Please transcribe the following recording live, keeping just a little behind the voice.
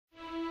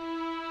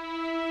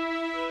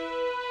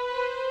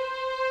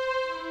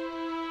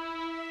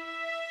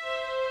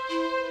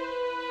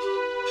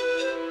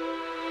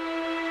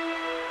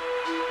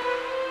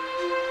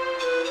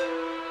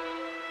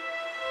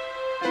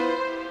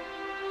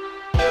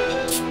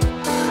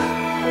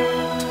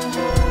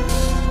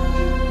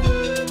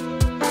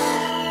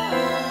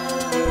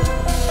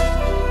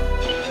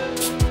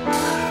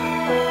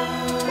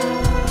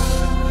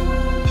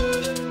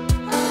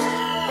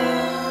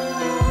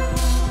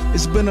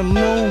been a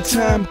long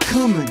time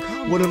coming,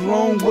 with a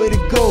long way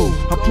to go.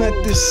 I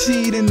plant this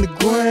seed in the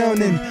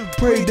ground and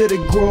pray that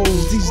it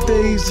grows. These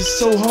days it's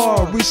so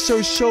hard.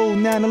 Research showed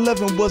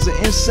 9/11 was an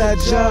inside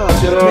job.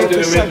 Shalom to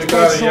the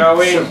Mykayah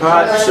Yahweh.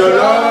 Shabbat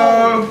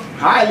shalom.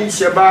 Highly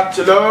Shabbat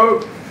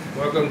shalom.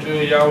 Welcome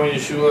to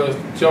Yahshua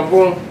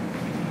Temple.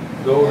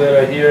 Those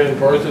that are here in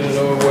person and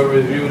those who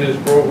review this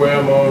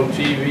program on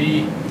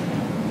TV,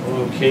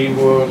 on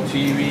cable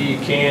TV,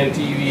 CAN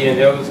TV, and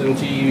Evanston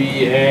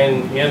TV,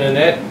 and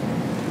internet,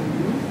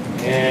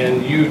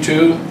 and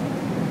YouTube.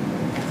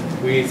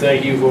 We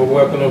thank you for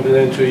welcoming us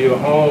into your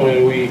home,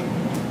 and we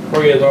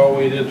pray as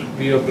always this will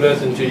be a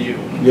blessing to you.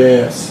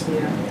 Yes.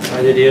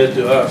 As it is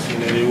to us,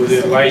 and that it will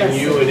enlighten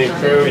you and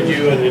encourage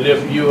you and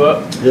lift you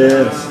up.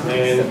 Yes.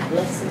 And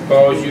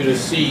cause you to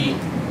see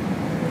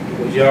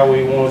what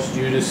Yahweh wants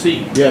you to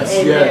see. Yes.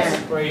 Amen. Yes.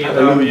 Praise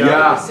Hallelujah.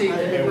 Yahweh,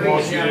 and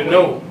wants you to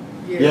know.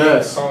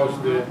 Yes. Because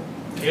the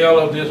hell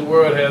of this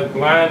world has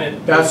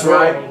blinded. That's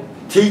right.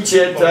 Teach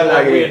it What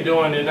like we're it.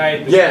 doing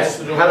tonight. Yes.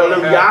 The most of the world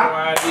Hallelujah. have no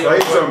idea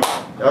Praise Him.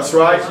 That's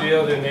right. what it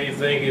is, and they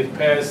think it's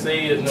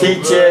passe, it's no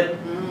Teach good. it.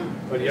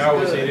 But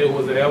Yahweh said it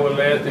was an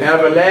everlasting.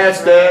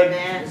 Everlasting.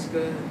 That's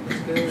good.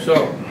 That's good.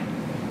 So,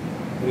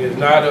 it's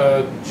not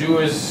a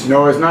Jewish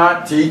No, it's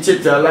not. Teach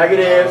it. Tell like it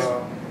is.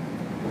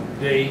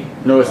 day.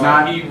 No, it's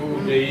not.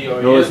 Hebrew day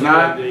or No, it's Israel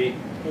not. day.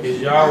 It's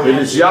Yahweh. It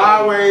is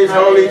Yahweh's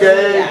holy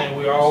day. And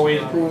we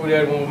always prove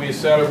that when we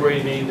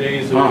celebrate these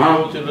days. So we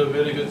go to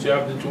Leviticus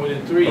chapter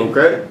 23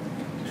 Okay.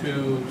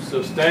 to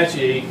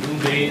substantiate who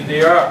days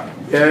they are.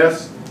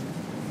 Yes.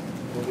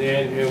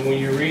 And when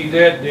you read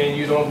that, then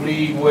you don't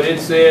believe what it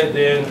said,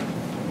 then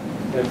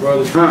that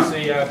brother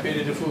say, I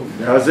pity the fool.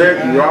 That's it.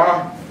 You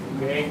are.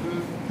 Okay?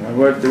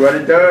 That's what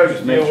it does. If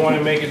you still want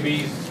to make it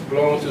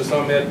belong to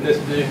some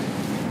ethnicity,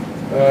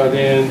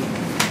 then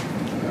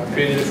I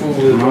pity the fool.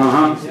 Is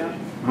what he said.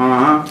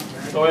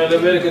 So in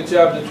Leviticus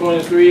chapter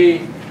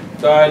 23,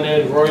 starting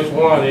at verse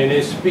 1, and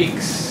it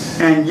speaks.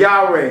 And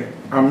Yahweh,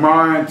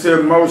 Amarin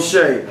to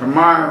Moshe,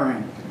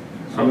 Amarin.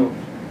 So,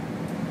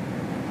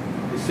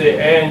 it said,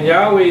 and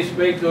Yahweh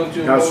spake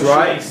unto That's Moshe,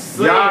 right.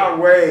 saying,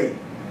 Yahweh.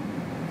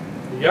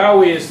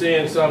 Yahweh is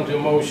saying something to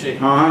Moshe.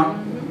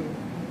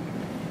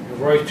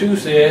 Verse 2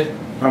 says,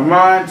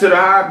 Amarin to the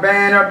high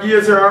band of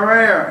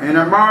Yisrael, and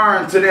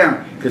Amarin to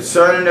them,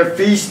 concerning the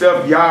feast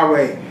of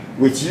Yahweh,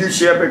 which you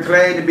shall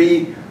proclaim to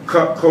be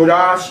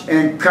Kodash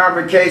and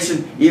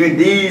convocation. Even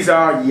these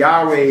are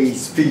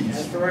Yahweh's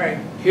feasts. That's right.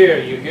 here,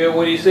 you hear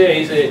what he said.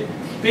 He said,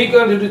 speak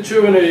unto the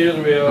children of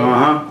Israel,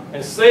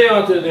 and say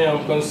unto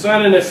them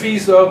concerning the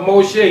feast of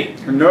Moshe.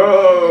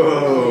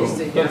 No.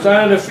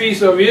 Concerning the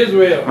feast of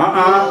Israel.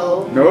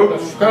 Nope.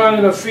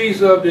 Concerning the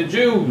feast of the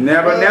Jews.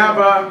 Never,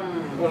 never.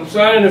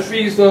 Concerning the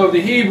feast of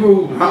the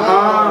Hebrews.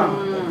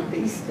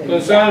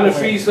 Concerning the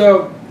feast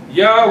of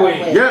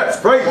Yahweh. Yes,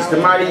 praise the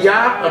mighty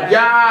Yah of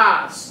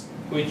Yahs.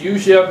 Which you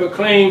shall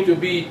proclaim to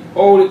be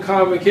holy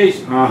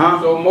convocation.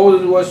 So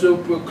Moses was to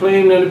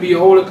proclaim them to be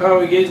holy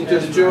convocation to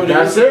the children.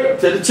 That's it,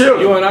 to the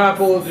children. You and I are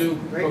supposed to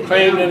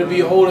proclaim them to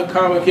be holy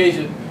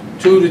convocation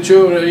to the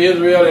children of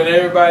Israel and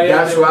everybody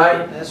else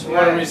that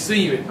want to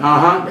receive it.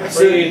 That's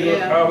Praise it.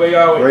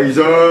 Yahweh. Praise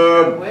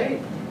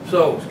up.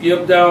 So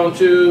skip down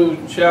to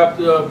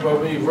chapter,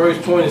 probably verse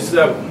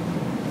 27.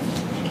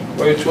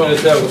 Verse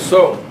 27.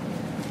 So,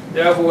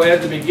 therefore,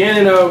 at the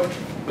beginning of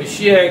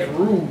Mashiach's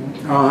rule,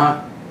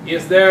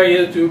 if there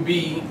is to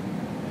be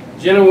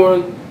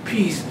genuine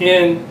peace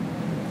and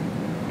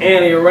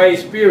a right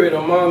spirit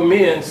among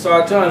men,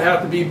 Satan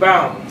have to be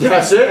bound.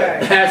 That's it.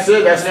 That's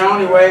it. That's the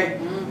only way.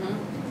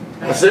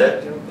 That's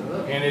it.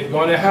 And it's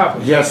going to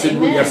happen. Yes, it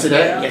will. Yes, it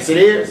is. Yes, it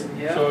is.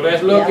 So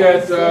let's look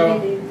at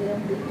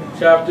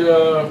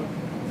chapter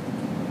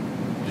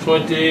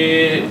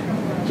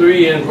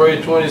 23 and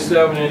verse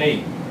 27 and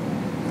 8.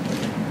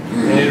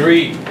 And it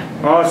reads.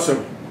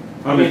 Awesome.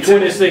 I mean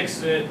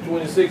 26,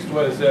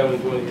 27,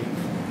 28.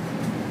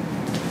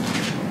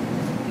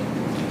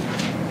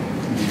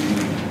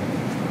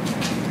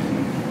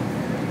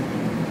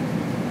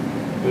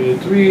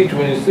 23,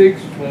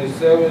 26,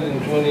 27,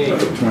 and 28.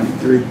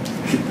 23.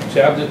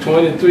 Chapter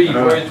 23,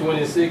 verse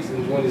 26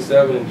 and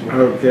 27 and 28.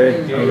 Okay.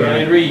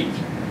 And it reads.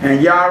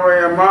 And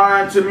Yahweh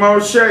Amarin to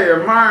Moshe,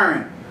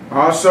 Amarin.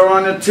 Also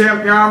on the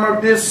 10th Yowm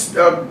of this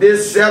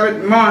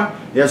 7th month,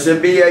 there shall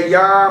be a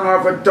Yowm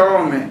of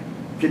Atonement.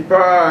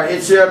 Kippur,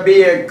 it shall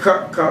be a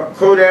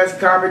Kodesh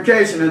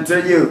convocation unto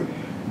you.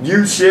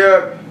 You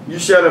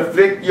shall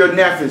afflict your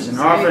nephews, and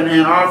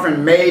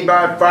offering made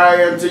by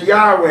fire unto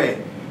Yahweh.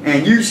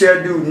 And you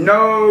shall do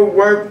no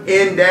work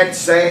in that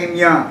same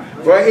Yom.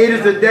 For it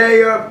is the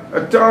day of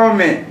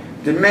atonement,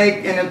 to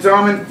make an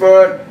atonement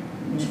for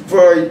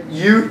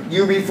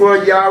you before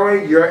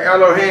Yahweh, your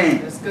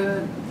Elohim. That's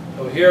good.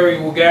 So here we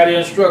got the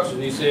instructions.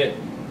 He said,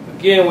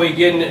 again, we're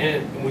getting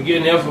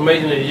the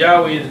information that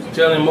Yahweh is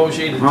telling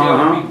Moshe to tell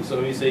the people.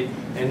 So he said,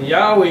 and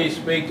Yahweh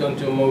spake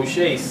unto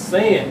Moshe,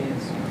 saying,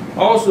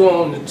 also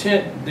on the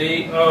 10th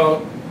day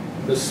of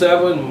the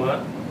 7th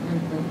month,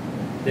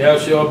 there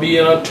shall be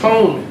an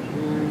atonement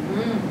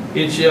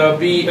it shall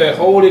be a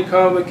holy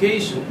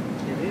convocation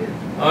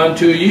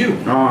unto you.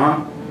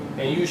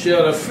 And you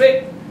shall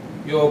afflict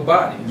your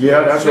body.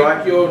 Yeah, that's right.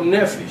 Afflict your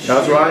nephesh.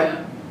 That's right.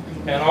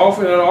 And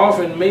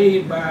often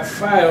made by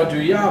fire unto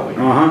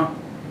Yahweh.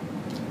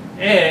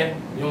 And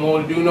you don't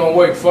want to do no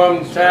work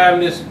from the time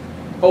this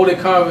holy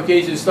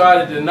convocation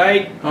started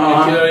tonight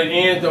until it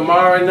ends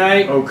tomorrow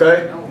night.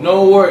 Okay.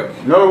 No work.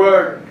 No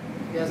work.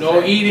 Yes,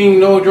 No sir. eating,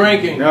 no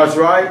drinking. That's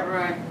right. All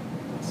right.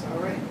 That's all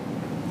right.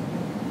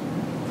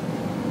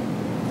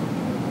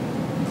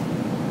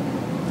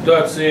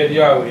 Thus said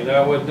Yahweh.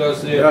 Now what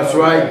thus said That's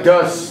Yahweh. right.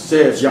 Thus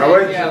says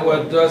Yahweh. That's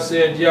what thus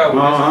said Yahweh.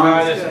 This is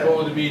how it's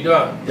supposed to be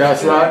done.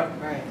 That's right.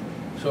 Right.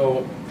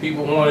 So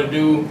people want to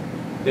do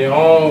their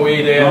own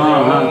way. They have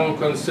their own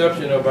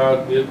conception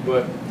about this,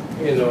 but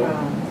you know,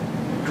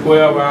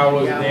 12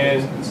 hours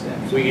then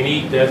we can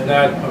eat. That's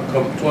not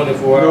a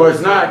 24 hours. No,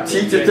 it's not.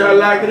 Teach it tell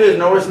like it is.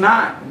 No, it's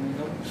not.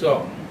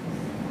 So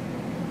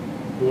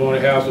we want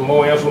to have some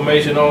more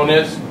information on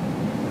this.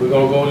 We're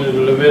going to go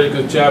into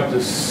Leviticus chapter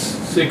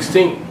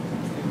 16.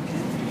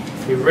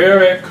 A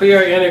very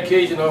clear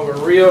indication of a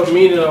real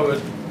meaning of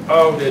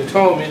the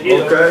atonement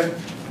is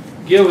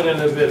given in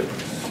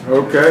Leviticus.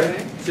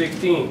 Okay.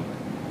 16.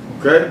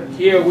 Okay.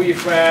 Here we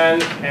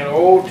find an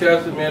Old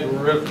Testament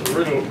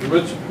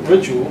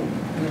ritual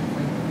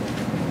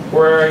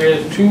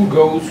whereas 2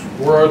 goats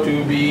were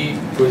to be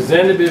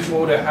presented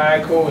before the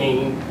High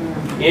Kohen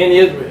in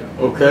Israel.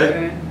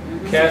 Okay.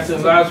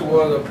 Casting lots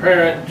was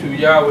apparent to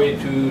Yahweh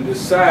to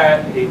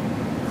decide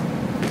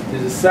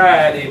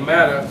a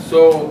matter.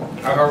 So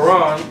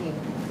Aharon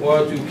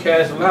was to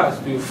cast lots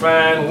to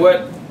find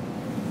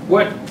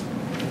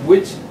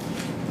which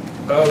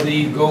of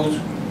these goats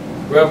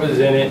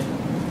represented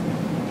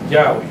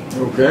Yahweh.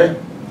 Okay.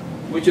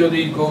 Which of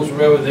these goats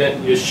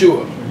represent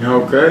Yahshua?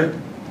 Okay.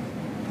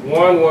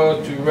 One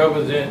was to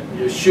represent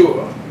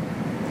Yahshua,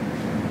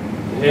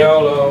 the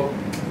hell of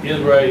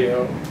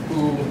Israel,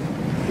 who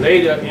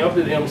later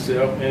emptied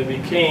himself and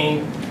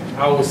became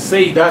our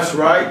Savior. That's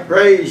right.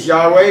 Praise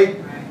Yahweh.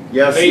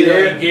 Yes,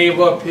 Later he gave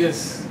up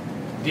his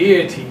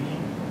deity,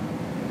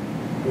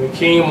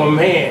 became a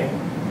man,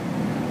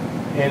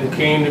 and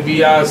came to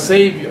be our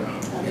Savior.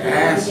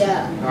 Yes.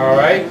 All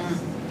right?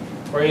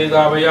 Praise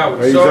Yahweh.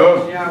 Praise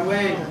So,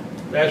 Yahweh.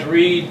 let's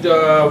read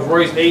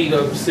verse 8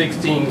 of the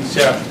 16th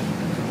chapter.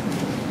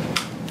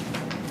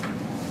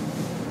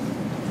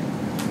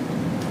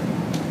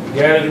 You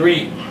got it,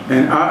 read.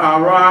 And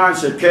Aaron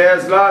shall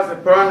cast lots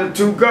upon the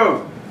 2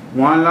 goats,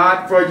 one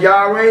lot for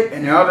Yahweh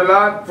and the other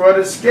lot for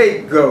the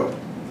scapegoat.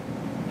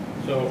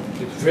 So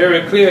it's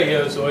very clear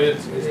here. So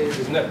it's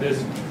not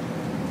there's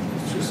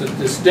just a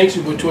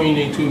distinction between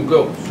these 2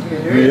 goats.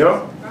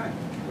 Yeah. Right.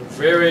 A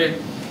very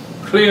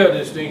clear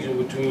distinction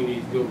between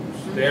these goats.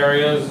 There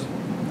is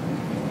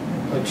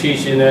a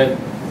teaching that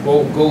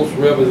both goats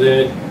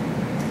represented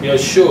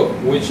Yahshua,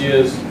 which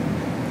is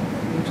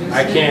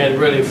I can't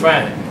really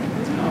find.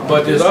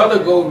 But this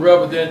other goat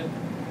represents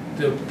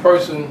the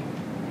person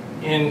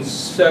in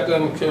 2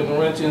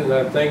 Corinthians,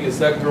 I think it's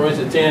 2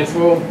 Corinthians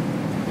 10:4.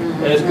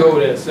 Let's go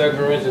there, 2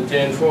 Corinthians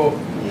 10:4.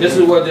 This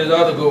is what this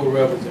other goat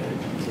represented.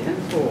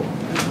 10:4.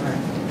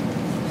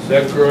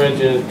 2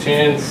 Corinthians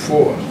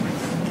 10:4.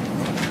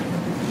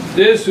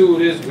 This is who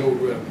this goat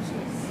represents.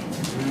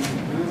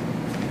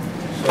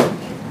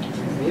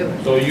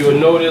 So you will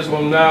know this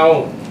from now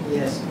on.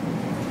 Yes.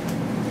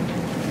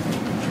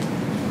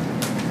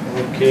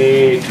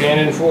 Okay,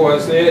 10:4 I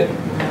said.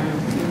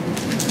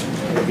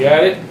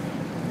 Got it?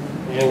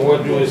 And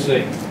what do it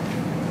say?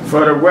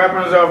 For the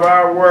weapons of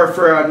our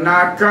warfare are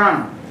not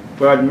carnal,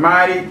 but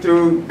mighty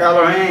through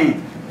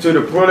Elohim to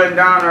the pulling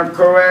down of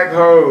correct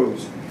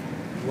hose.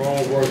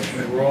 Wrong verse,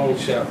 wrong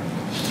chapter.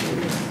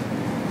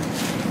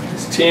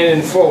 It's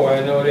 10:4,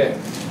 I know that.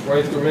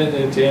 1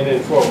 Corinthians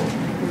 10:4.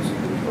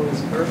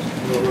 Who's first?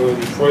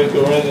 1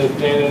 Corinthians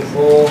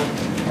 10:4.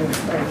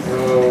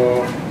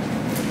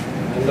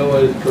 I know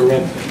it's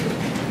Corinthians.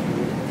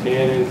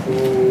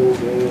 10:4,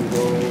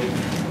 10:4.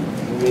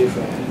 Let me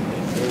find it.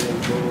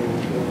 10:4.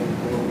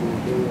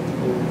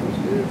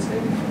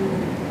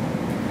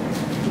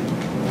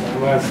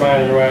 I'm not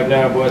finding it right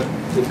now, but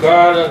the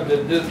God of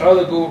this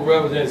other group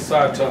represents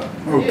Satan.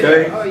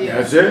 Okay. Yeah. Oh, yeah.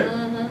 That's it.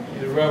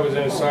 It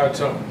represents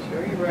Satan.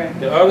 Sure, you're right.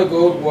 The other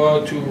goat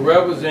was to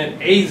represent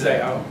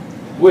Azal,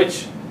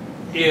 which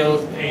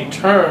is a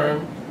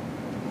term,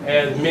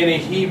 as many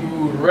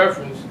Hebrew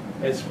references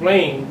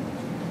explain,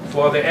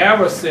 for the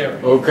adversary,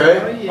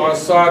 Okay. or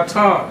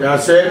Satan,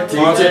 That's it. or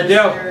Teach the it.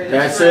 devil.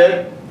 That's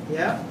it.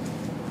 Yep.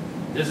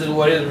 This is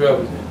what it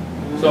represents.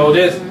 So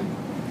this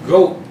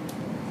goat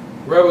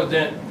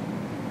represent,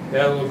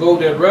 that the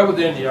goat that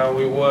represented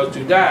Yahweh was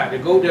to die. The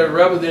goat that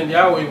represented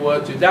Yahweh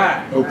was to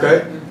die.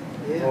 Okay.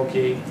 Yeah.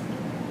 Okay.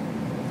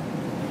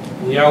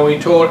 Yahweh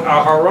told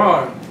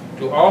Aharon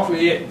to offer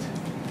it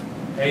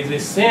as a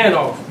sin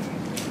offering.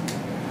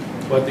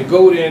 But the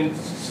goat in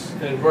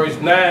verse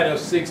 9 of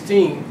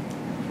 16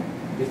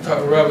 is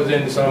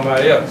representing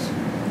somebody else.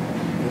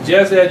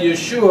 Just as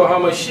Yahshua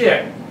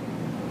HaMashiach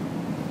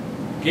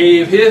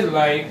gave his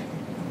life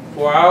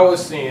for our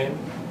sin,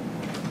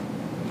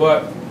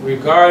 but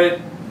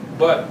regarding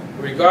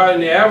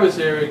the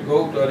adversary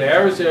goat,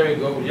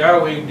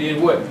 Yahweh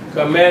did what?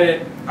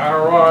 Commanded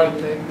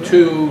Aaron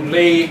to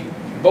lay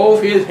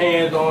both his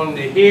hands on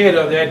the head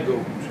of that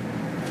goat.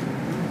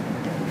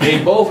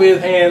 Lay both his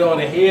hands on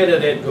the head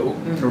of that goat.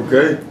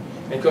 Okay.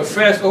 And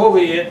confess over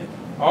it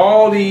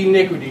all the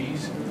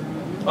iniquities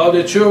of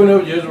the children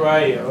of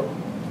Israel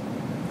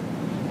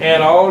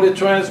and all the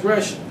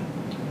transgression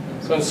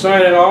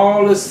concerning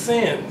all the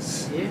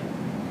sins.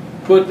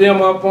 Put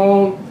them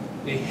upon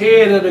the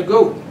head of the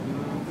goat,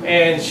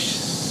 and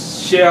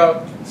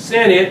shall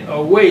send it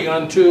away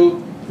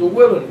unto the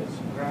wilderness.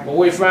 But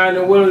we find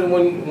the wilderness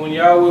when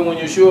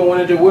Yahshua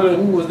went into the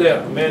wilderness, who was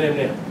there? Met him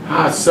there.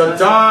 Satan.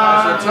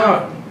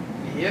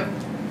 Yep.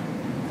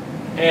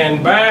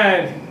 And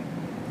bind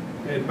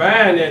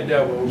that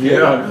devil. Okay?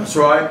 Yeah, that's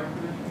right.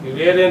 You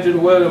led into the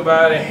wilderness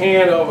by the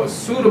hand of a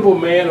suitable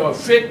man or a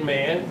fit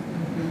man.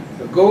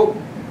 The goat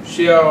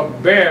shall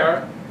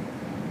bear.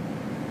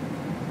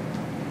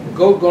 The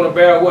goat going to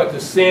bear what? The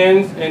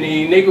sins and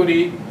the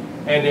iniquity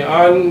and the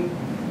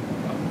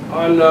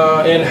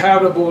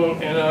uninhabitable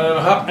and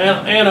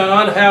an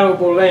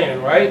uninhabitable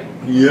land, right?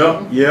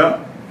 Yeah,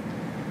 yeah.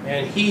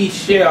 And he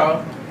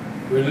shall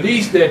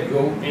release that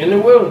goat in the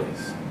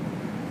wilderness.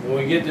 When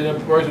we get to the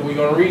person, we're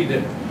going to read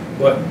that.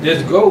 But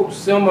this goat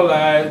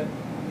symbolized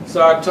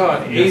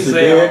Satan. Yes,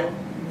 Israel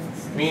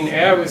meaning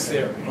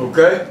adversary.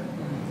 Okay.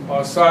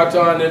 Or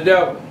Satan the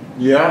devil.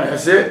 Yeah,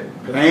 that's it.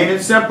 Plain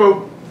and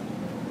simple.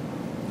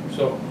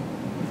 So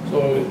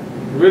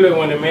really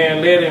when the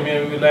man led him,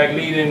 it was like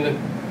leading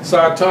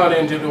Satan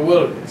into the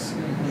wilderness.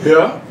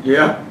 Yeah,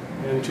 yeah.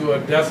 Into a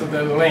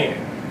desolate land.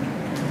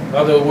 In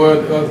other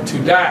words, to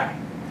die.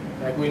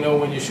 Like we know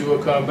when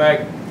Yahshua come back,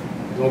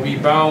 he's going to be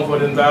bound for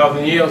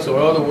 1,000 years. So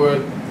in other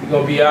words, he's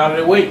going to be out of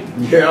the way.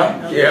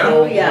 Yeah, yeah.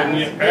 So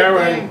when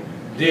Aaron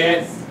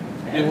did,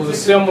 it was a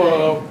symbol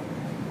of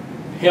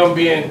him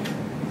being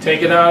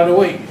taken out of the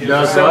way. It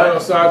was a symbol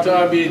of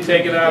Satan being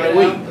taken out of the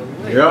way.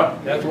 Yeah.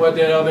 That's what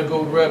that other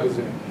goat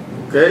represents.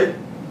 Okay.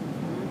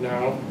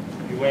 Now,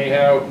 you may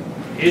have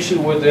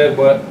issue with that,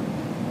 but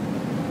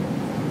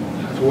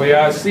that's the way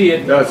I see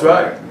it. That's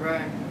right.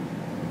 Right.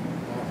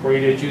 I pray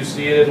that you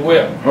see it as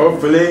well.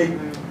 Hopefully.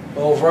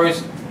 Oh,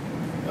 verse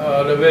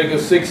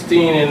Leviticus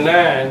 16 and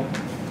 9,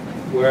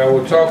 where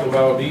we're talking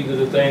about these are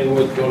the things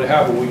what's going to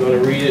happen. We're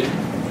going to read it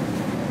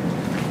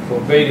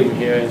verbatim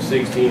here in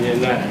 16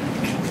 and 9.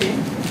 Okay.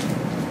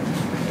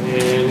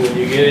 And when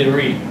you get it,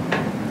 read.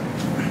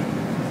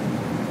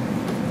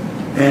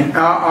 And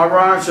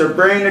Aaron shall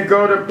bring the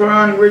goat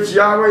upon which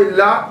Yahweh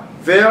lot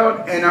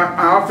fell and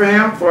offer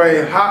him for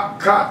a hot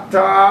kata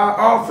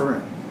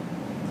offering.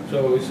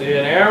 So he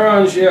said,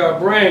 Aaron shall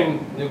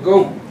bring the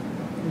goat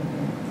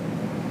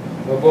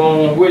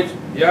upon which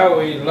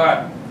Yahweh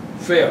lot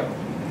fell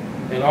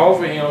and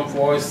offer him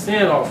for a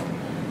sin offering.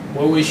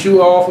 What we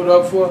Yahshua offered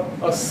up for?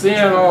 A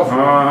sin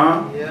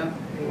offering. Yeah.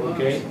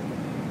 Okay.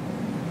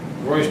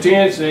 Verse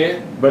 10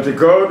 said, but the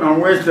goat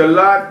on which the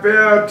lot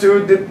fell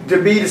to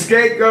be the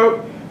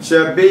scapegoat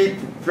shall be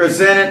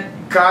presented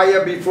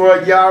Mykayah before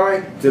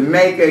Yahweh to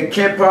make a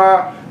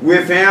Kippur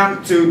with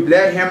him to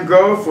let him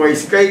go for a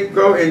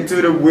scapegoat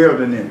into the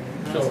wilderness.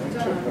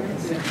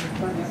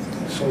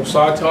 So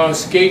Satan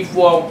escaped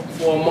for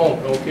a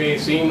moment, okay?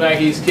 It seemed like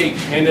he escaped.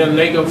 In the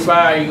lake of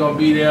fire, he's going to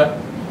be there.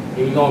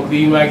 He's going to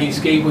seem like he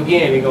escaped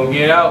again. He's going to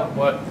get out,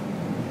 but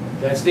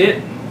that's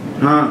it.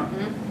 Huh?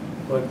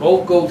 But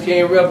both goats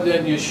can't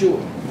represent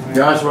Yahshua.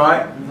 That's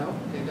right. No,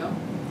 they don't.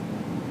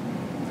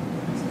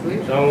 It's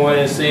clear.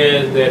 Someone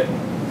says that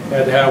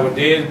have to have a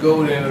dead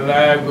goat and a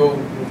live goat,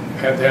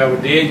 have to have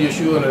a dead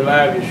Yahshua and a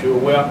live Yahshua.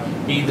 Well,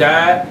 he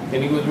died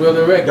and he was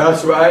resurrected.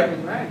 That's right.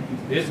 Right.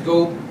 This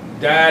goat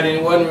died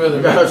and wasn't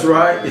resurrected. That's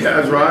right.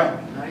 That's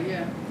right. Not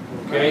yet.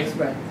 Okay? That's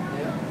right.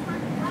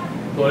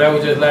 Yeah. So that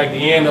was just like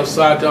the end of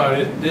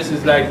Satan. This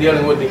is like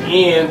dealing with the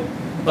end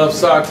of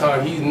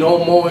Satan. He's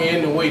no more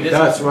in the way.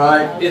 That's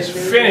right. It's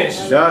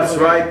finished. That's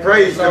right.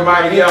 Praise the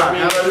mighty God.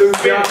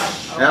 Hallelujah.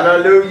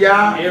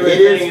 Hallelujah. It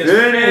Everything is is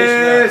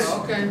finished.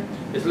 Okay.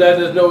 It's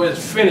letting us know it's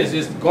finished.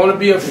 It's going to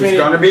be a finish. It's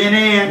going to be an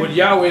end. With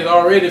Yahweh is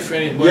already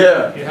finished, but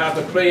Yeah. it has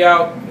to play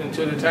out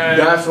until the time.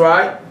 That's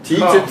right. Teach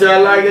it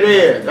tell like it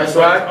is. That's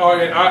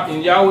right.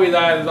 In Yahweh's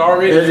eyes, it's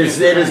already It is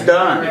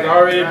done. It's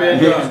already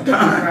been It done. is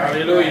done.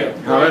 Hallelujah.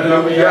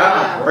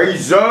 Hallelujah.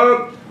 Praise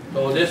up.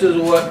 So this is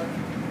what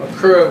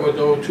occurred with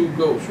those two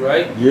goats,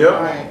 right? Yep.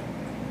 Right.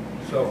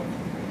 So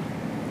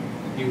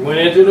he went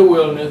into the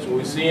wilderness.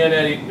 We're seeing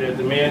that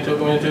the man took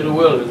him into the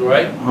wilderness,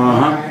 right?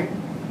 Uh-huh. Right.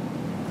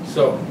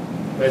 So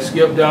let's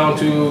skip down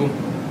to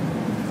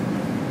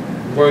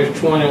verse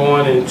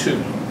 21 and 2.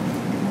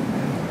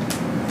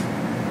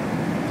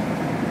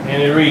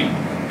 And it reads,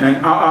 And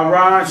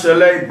Aaron shall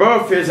lay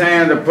both his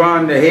hands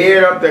upon the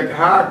head of the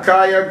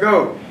Mykayah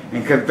goat,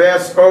 and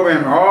confess over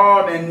him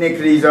all the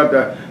iniquities of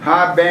the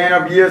high band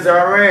of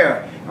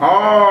Yisrael,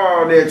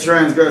 all their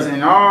transgression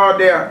and all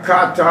their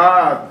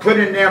kata,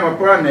 putting them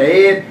upon the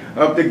head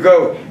of the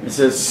goat, and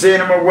says,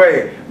 send them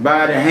away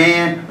by the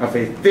hand of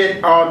a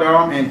fit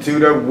Adam into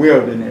the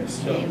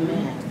wilderness. So,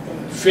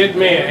 fit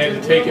man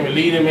had to take him and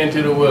lead him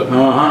into the wilderness.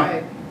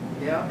 Right.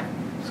 Yeah.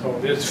 So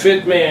this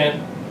fit man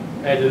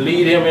had to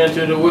lead him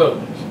into the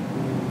wilderness.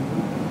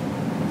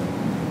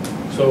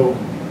 So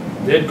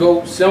that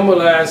goat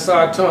symbolized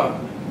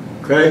Satan.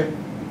 Okay?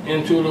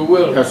 Into the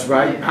wilderness. That's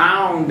right.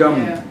 Pound them.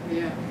 Yeah.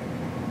 Yeah.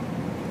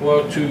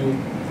 Well, so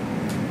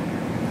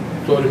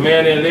the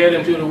man that led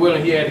him to the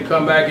wilderness, he had to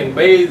come back and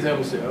bathe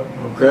himself.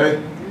 Okay?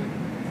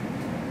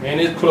 In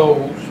his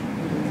clothes.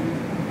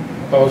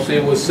 Because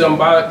it was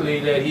symbolically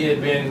that he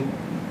had been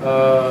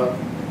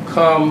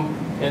come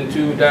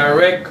into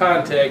direct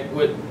contact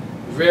with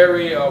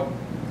very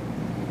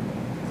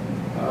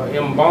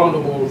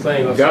abominable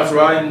things. That's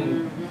right.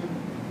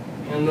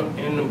 In the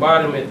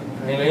embodiment,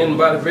 and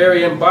the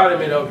very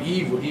embodiment of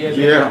evil. He had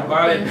Yeah.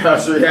 embodied.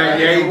 That's right.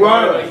 Yeah, he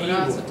was. Evil.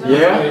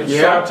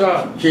 Yeah.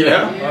 Satan.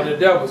 Yeah. Of the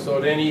devil. So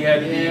then he had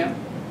to be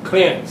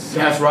cleansed.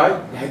 That's right.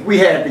 Like we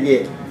had to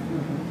get.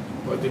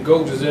 But the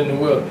goat is in the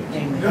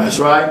wilderness. That's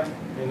right.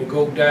 And the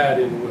goat died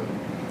in the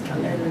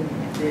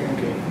wilderness.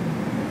 Okay.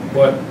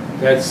 But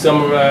that's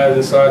summarized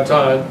in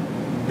Satan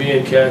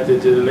being cast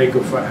into the lake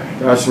of fire.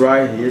 That's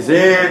right. He's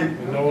in.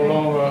 And no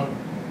longer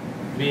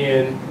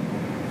being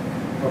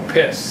a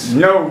pest.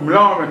 No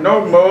longer,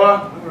 no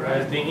more.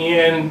 At the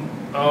end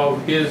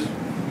of his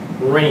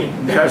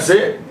reign That's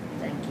it.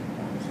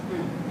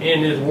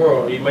 in this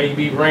world. He may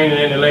be reigning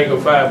in the lake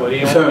of fire, but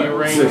he won't be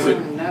reigning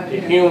with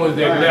the humans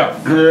that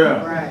left.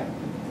 Yeah. Right.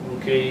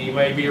 Okay, he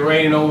may be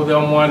reigning over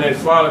them one that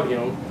followed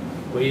him,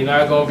 but he's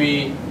not going to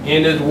be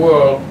in this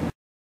world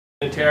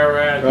and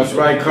terrorize. That's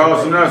right.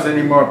 Causing us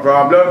any more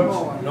problems.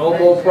 No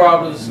more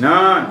problems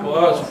None. for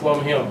us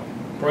from him.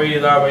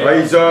 Praise our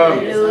Praise God.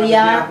 God.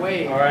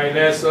 Hallelujah. All right,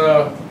 let's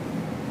well,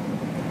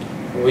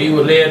 he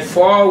was led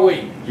far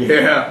away.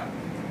 Yeah.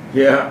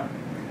 Yeah.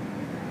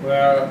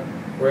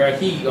 Where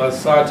he or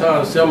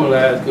Satan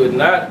symbolized could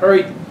not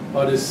hurt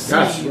or deceive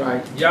That's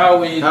right.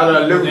 Yahweh.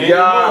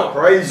 Hallelujah.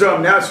 Praise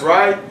him. That's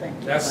right.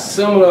 That's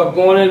similar of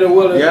going in the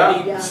wilderness.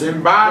 Yeah. Away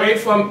Symbolic.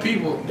 from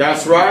people.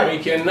 That's right.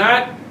 We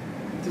cannot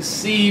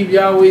deceive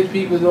Yahweh's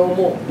people no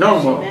more. No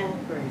more.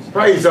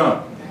 Praise him.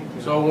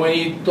 So when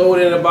he throw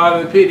it in the bottom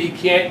of the pit, he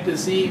can't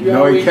deceive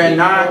No, Yahweh's he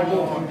cannot. people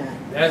no more.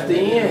 That's the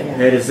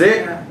end. That is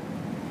it.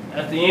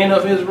 That's the end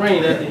of his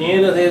reign. That's the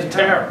end of his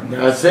terror.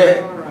 That's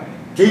it. All right.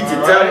 Teach it,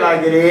 tell it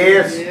like it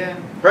is. Yeah.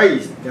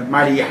 Praise the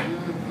mighty Yah.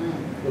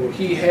 So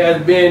he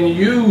has been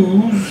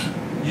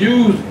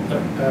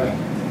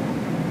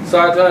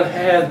Satan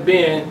has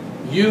been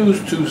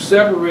used to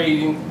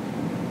separating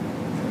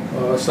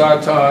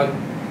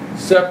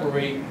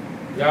separate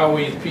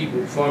Yahweh's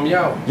people from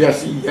Yahweh.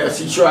 Yes, he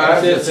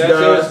tries. Yes, he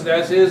does.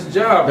 That's his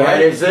job, right?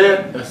 That is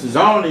it. That's his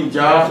only That's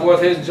job.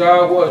 what his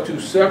job was, to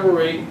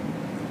separate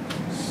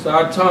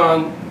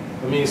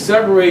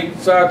separate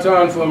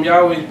Satan from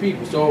Yahweh's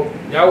people. So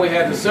Yahweh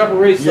had to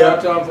separate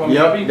Satan from his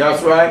people.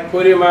 That's right.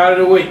 Put him out of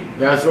the way.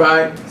 That's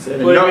right.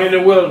 Said Put him in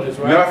the wilderness,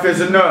 right? Enough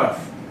is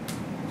enough.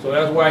 So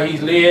that's why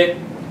he's led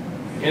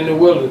in the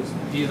wilderness.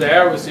 He's the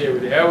adversary.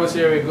 The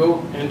adversary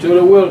go into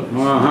the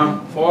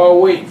wilderness. Far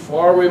away,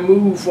 far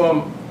removed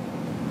from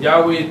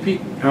Yahweh's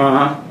people.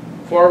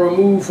 Far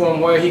removed from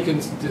where he can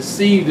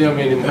deceive them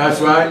anymore. That's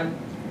right.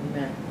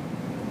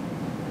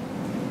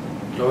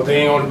 So they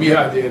ain't going to be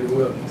out there in the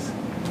wilderness.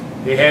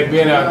 They had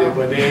been out there,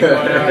 but they ain't going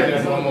out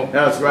there no more.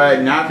 That's right.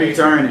 Not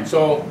returning.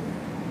 So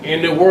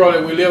in the world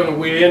that we live in,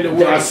 we're in the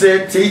world. That's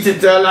it. Teach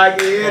it, tell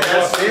like it is.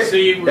 That's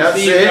it. That's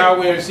Receive it.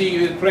 Yahweh, receive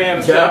his plan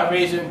of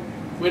salvation.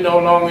 We're no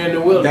longer in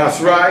the wilderness.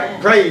 That's right.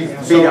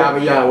 Praise be our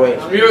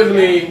Yahweh.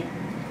 Spiritually,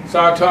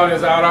 Satan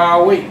is out of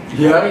our way.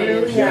 Yeah.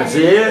 Yes,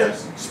 he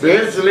is.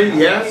 Spiritually,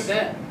 yes.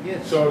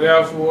 So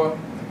therefore,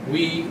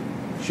 we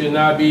should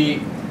not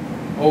be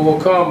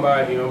overcome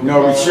by him.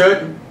 No, we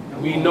shouldn't.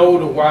 We know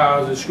the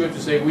wiles. The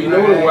scriptures say we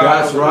know the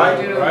wiles. That's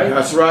right. Right.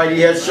 That's right.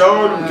 He has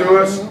showed them to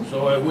us.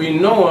 So if we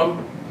know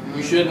him,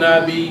 we should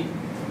not be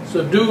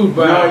subdued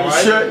by him. No, you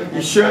shouldn't.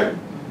 You shouldn't.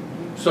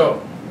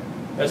 So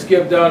let's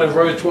skip down to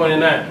verse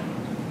 29.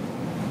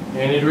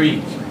 And it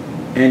reads,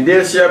 And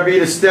this shall be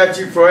the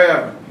statute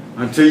forever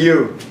unto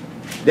you,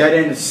 that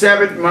in the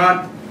 7th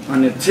month,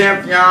 on the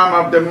 10th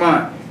Yowm of the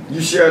month,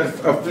 you shall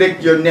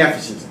afflict your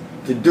nephews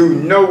to do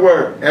no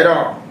work at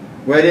all,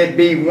 whether it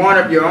be one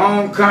of your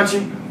own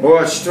country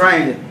or a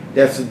stranger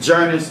that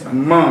sojourners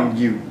among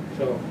you.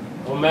 so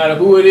no matter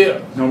who it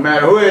is. No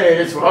matter who it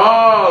is, it's for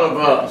all of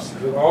us.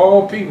 For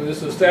all people. This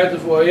is a statute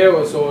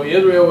forever. So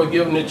Israel was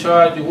given the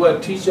charge to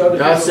what? Teach other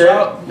That's people it.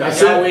 about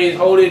That's Yahweh's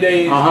holy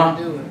days.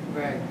 Do it.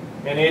 Right.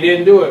 And they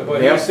didn't do it.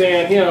 But Yep. he's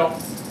saying,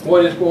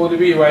 what it's supposed to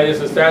be, right? It's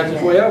a statute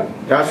forever.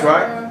 That's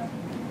right.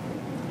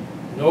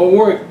 No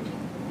work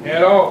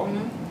at all.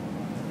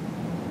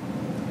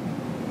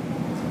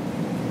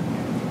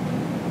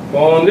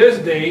 On this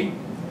day,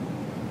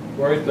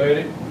 verse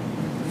 30,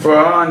 For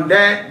on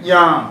that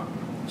Yom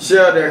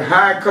shall the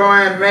high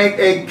Kohen make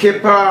a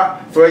kippur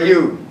for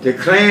you, to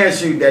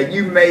cleanse you, that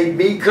you may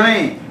be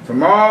clean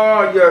from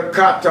all your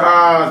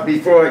katas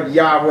before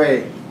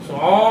Yahweh. So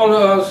all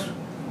of us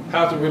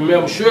have to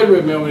remember, should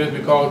remember this,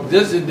 because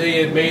this is the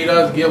day it made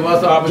us, give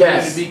us the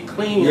opportunity to be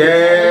clean.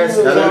 Yes,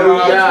 from our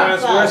hallelujah.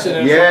 transgression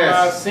and Yes. from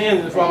our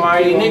sins and from our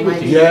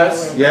iniquity.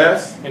 Yes,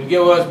 yes. And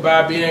give us,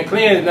 by being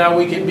cleansed, now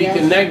we can be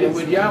connected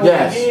with Yahweh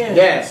Yes, again.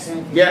 yes,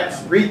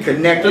 yes.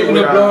 Reconnected Through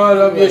with the our... blood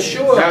of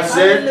Yahshua. That's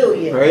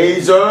it.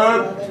 Praise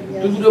up.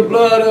 Through the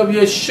blood of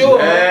Yahshua.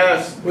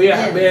 Yes. We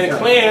have been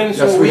cleansed,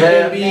 Yes, so we we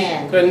have.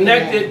 can be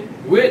connected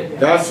with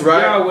That's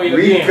right. Yahweh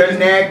again.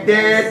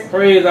 Reconnected.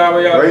 Praise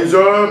our Yahweh. Praise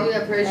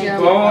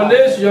up. On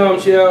this Yom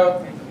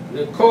shall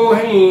the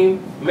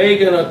Kohen make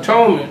an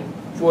atonement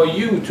for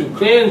you to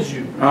cleanse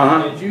you,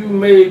 that you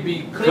may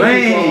be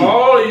clean from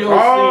all of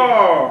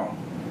your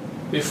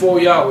sins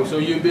before Yahweh. So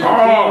you've been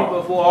clean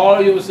before all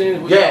of your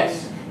sins.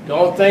 Yes.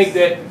 Don't think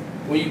that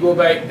when you go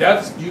back,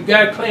 you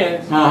got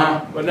cleansed,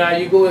 but now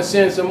you go and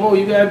sin some more.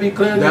 You got to be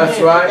cleansed. That's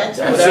again. right.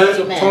 So that's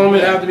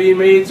atonement have to be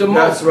made some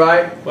more. That's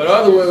right. But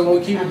otherwise, when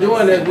we keep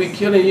doing that, we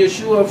killing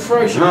Yahshua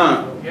first.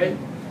 Okay.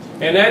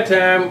 And that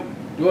time,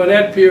 during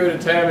that period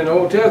of time in the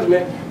Old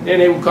Testament, then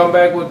they would come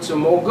back with some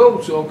more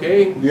goats,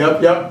 okay?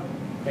 Yep, yep.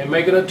 And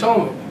make an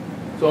atonement.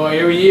 So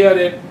every year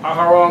that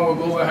Aharon would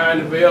go behind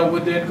the veil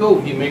with that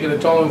goat, he'd make an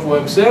atonement for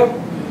himself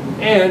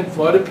and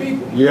for the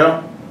people.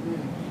 Yep.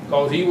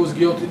 Because he was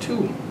guilty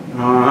too.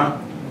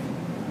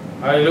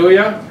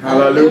 Hallelujah.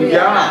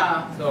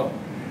 Hallelujah. So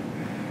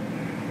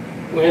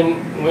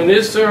when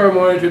this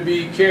ceremony to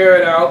be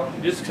carried out,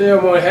 this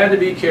ceremony had to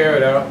be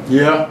carried out.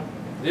 Yeah.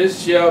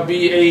 This shall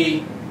be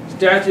a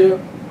statute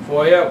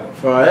forever.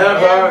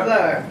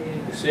 Forever.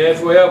 It says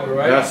forever,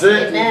 right? That's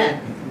it. Amen.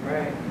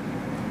 Right.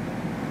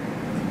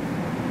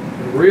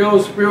 The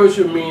real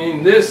spiritual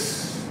meaning,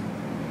 this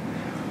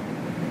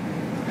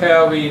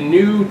have a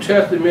New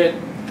Testament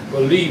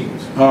believers.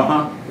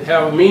 They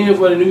have a meaning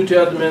for the New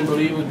Testament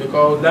believers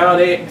because now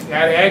they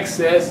got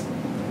access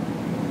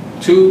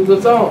to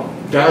the throne.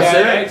 That's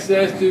they got it.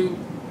 access to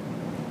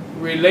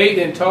relate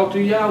and talk to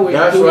Yahweh.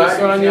 That's through right. His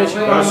Son,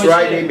 Yahshua That's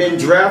right. They've been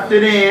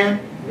drafted in.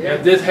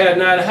 If this had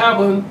not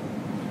happened,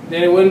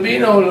 then it wouldn't be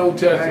no New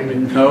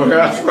Testament. No,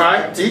 that's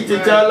right. Teach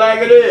it tell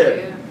like it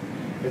is.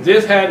 If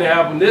this hadn't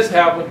happened, this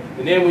happened,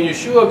 and then when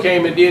Yahshua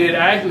came and did it,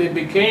 actually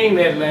became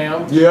that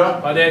lamb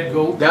or that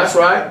goat. That's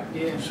right.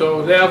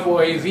 So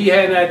therefore, if he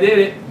had not did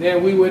it,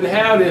 then we wouldn't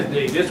have this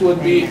day. This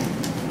wouldn't be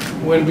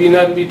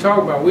nothing to be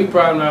talked about. We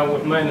probably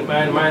might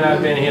not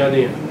have been here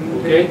then.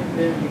 Okay,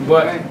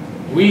 but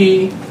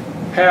we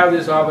have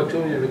this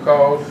opportunity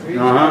because of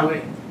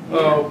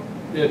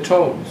the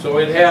atonement. So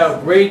it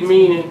has great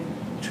meaning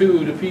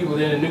to the people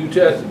in the New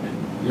Testament.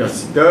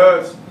 Yes, it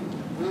does.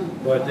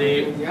 But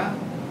they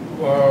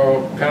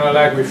kind of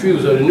like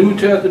refuse. So the New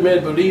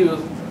Testament believers,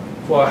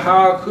 for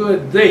how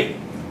could they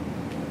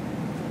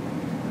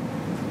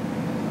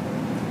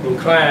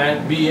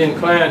be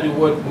inclined to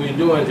what we're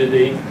doing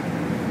today?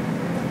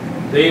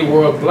 They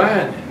were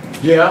blinded.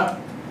 Yeah.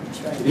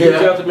 New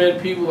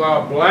Testament people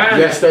are blinded.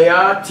 Yes, they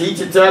are. Teach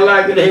it tell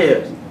like it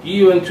is.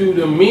 Even to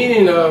the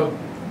meaning of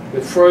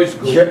the first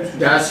goat.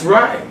 That's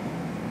right.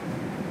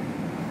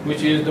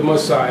 Which is the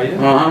Messiah.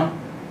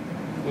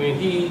 When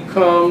he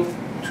comes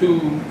to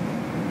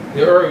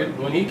the earth,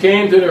 when he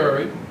came to the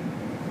earth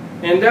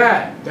and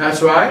died.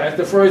 That's right. That's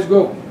the first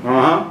goat.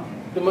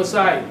 The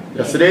Messiah.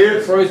 Yes, it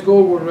is. The first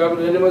goat would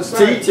represent the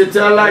Messiah. Teach it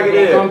tell like it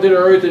is. Come to the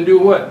earth and do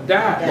what?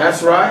 Die.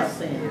 That's right.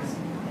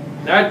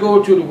 Not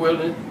go to the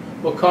wilderness,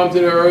 but come to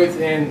the earth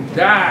and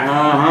die.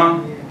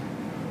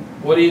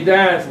 What he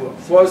died for?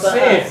 For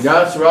sin.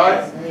 That's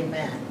right.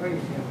 Amen.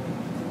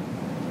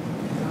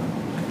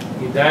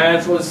 He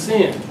died for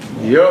sin.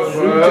 Yep.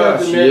 The New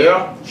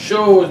Testament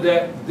shows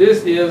that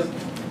this is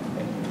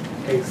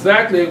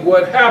exactly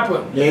what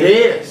happened. It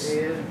is.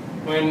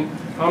 When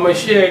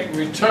Hamashiach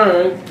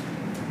returned,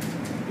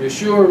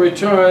 Yahshua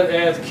returned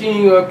as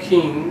King of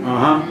Kings.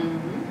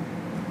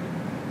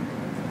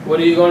 What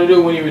are you going to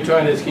do when he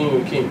returns as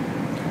King of Kings?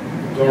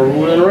 He's going to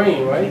rule and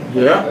reign, right?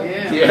 Yeah.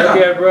 Look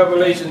at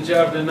Revelation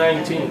chapter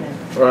 19.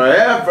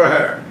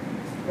 Forever.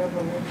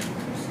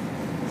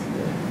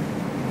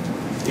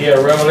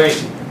 Yeah,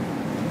 Revelation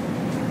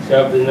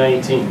chapter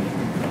 19.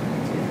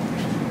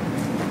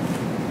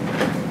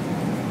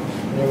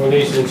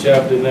 Revelation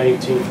chapter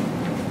 19.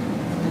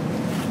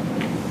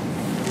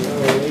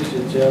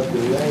 Revelation chapter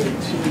 19.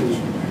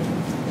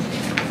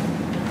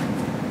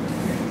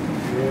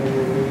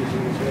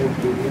 Revelation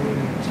chapter 19.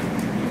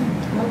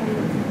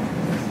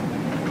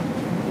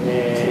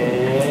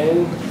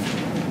 And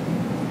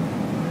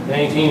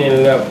 19 and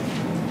 11.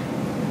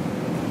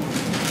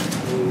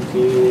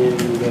 19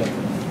 and 11.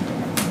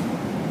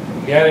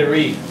 You got it,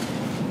 read.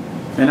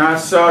 And I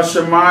saw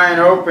Shemayim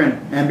open,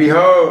 and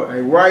behold,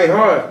 a white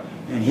horse.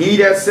 And he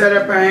that sat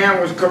upon him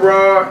was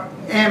Karah,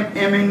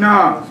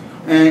 Eminah,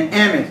 and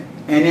Emeth.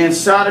 And in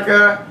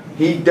Sadaka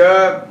he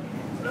dubbed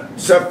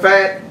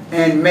Saphat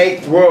and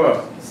make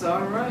war. It's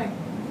all right.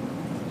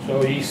 So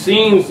So he's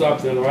seen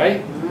something, right?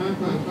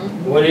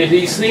 What is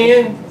he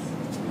seeing?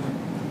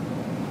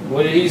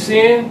 What is he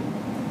seeing?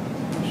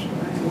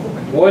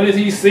 What is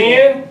he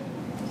seeing?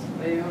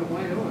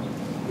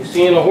 He's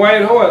seeing a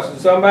white horse.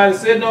 Is somebody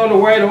sitting on the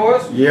white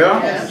horse?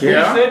 Yeah. Who's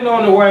sitting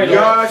on the white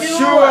horse?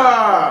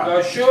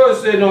 Yahshua. Yahshua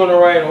is sitting on the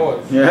white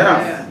horse.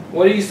 Yeah.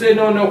 What are you sitting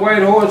on the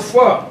white horse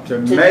for? To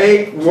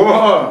make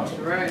war.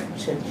 Right.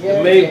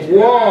 To make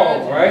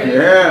war, right?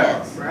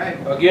 Yeah. Right.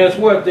 Against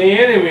what? The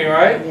enemy,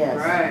 right? Yes.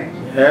 Right.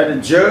 Had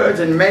to judge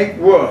and make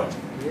war.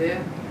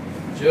 Yeah.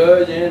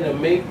 Judge and to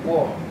make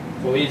war.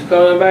 So he's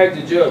coming back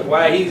to judge.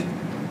 Why?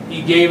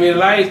 He gave his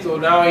life, so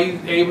now he's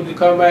able to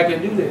come back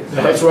and do this.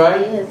 That's right.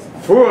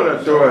 Yes. Full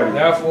authority.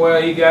 That's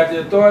where he got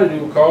the authority,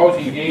 because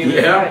he gave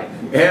his life.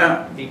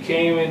 Yeah. He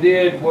came and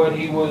did what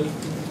he was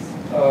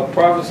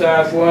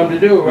prophesied for him to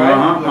do,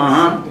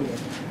 right?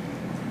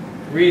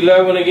 Read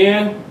 11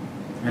 again.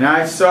 And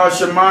I saw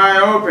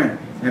Shemaiah open,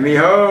 and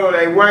behold,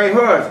 a white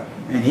horse,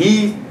 and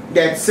he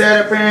that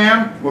sat upon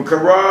him was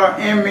Korah,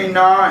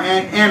 Imrinah,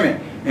 and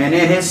Emmett. And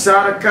in his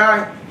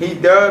Sadaqah he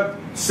doth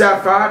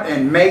Saphat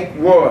and make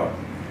war.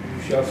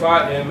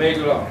 Shaphat and make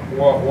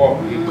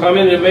war. He's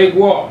coming to make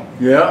war.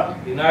 Yeah.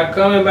 He's not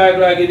coming back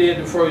like he did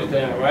the first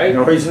time, right?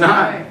 No, he's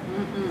not.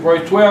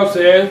 Verse 12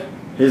 says,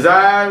 His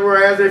eyes were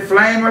as a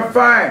flame of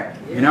fire,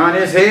 and on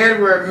his head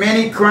were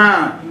many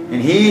crowns.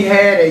 And he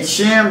had a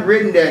shim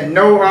written that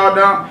no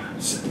other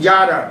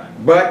yada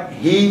but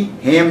he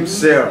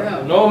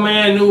himself. no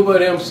man knew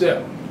but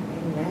himself.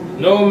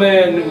 No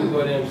man knew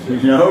but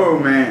himself. No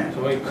man.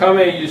 So he's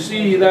coming, you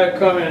see, he's not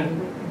coming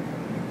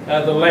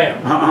as a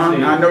lamb.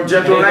 Not no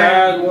gentle His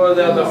lamb. eyes was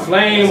as a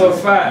flame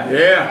of fire.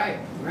 Yeah.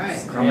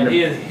 Right. And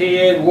his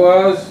head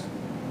was,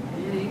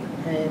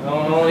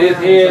 his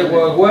head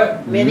was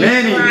what? Many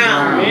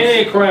crowns.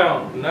 Many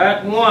crowns.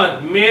 Not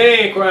one,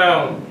 many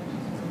crowns.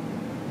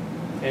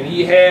 And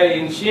he had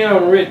in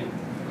Shem written,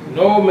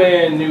 no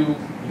man knew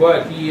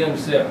but he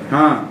himself.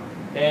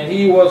 And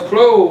he was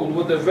clothed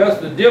with a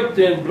vesture dipped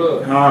in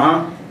blood.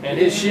 And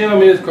his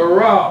Shem is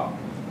Korah,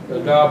 the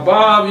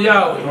Gabab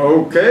Yahweh.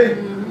 Okay.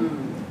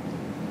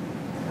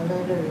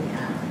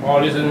 Hallelujah.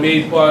 All this is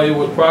made for, it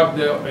was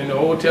prophet in the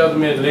Old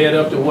Testament, led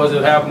up to what's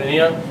happening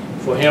here.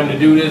 For him to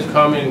do this,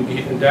 come and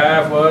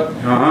die for us,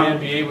 and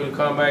be able to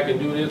come back and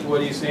do this,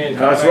 what he's saying,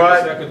 come That's back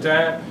right. the second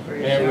time,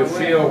 and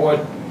reveal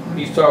what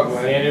he's talking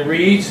about. And it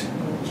reads,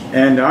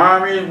 And the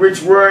armies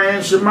which were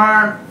in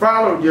Shemaiah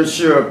followed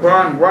Yahshua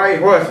upon white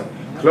horses,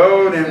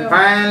 clothed in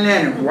fine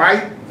linen,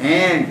 white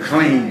and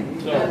clean.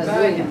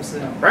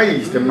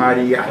 Praise the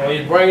mighty Yah. So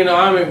he's bringing the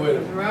army with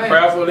him. Right.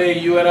 Prayerfully,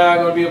 you and I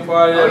are going to be a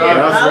part of that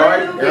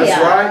army. That's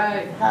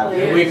right. That's right.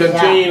 And we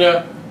continue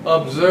to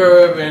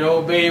observe and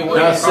obey what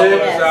he's calling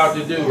us out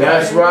to do.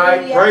 That's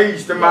right.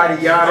 Praise the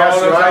mighty Yah. That's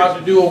Calling us out right.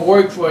 to do a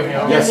work for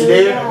him. Yes, he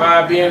did.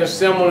 By being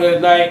assembled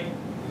at night,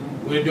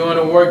 we're doing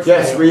a work for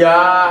Yes, him. we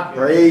are.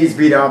 Praise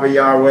be to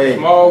Yahweh.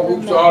 Small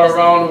groups all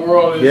around the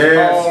world is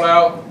Yes. all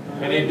out,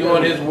 and they're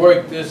doing this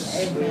work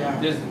this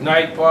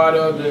night part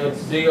of the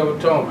Day of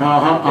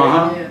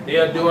Atonement. They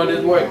are doing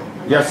this work.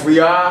 Yes, we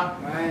are.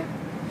 Right.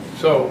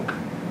 So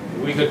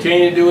we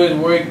continue to do his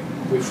work.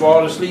 We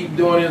fall asleep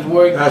doing his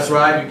work. That's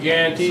right. We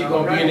guarantee he's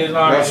going to be in his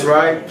army. That's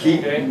right.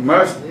 Keep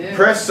must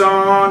press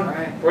on.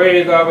 Right.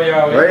 Praise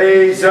Yahweh.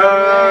 Raise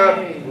up.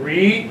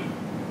 Read.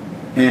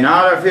 And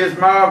out of his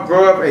mouth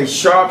groweth a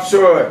sharp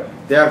sword,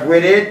 that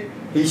with it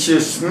he shall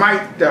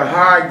smite the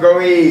high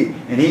goyim,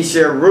 and he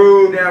shall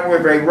rule them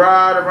with a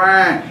rod of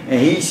iron, and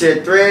he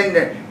shall threaten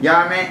the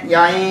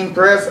Yahim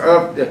press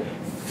of the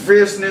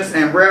fierceness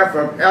and wrath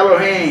of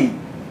Elohim.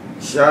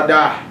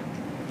 Shaddai.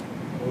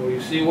 Well,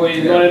 you see what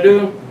he's going to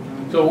do?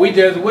 So we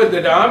just with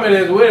the army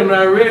that's with him,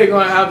 not really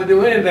going to have to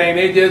do anything.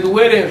 They just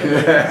with him.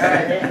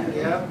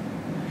 Yep.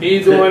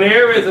 He's doing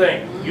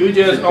everything. You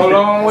just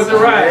along with the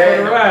ride.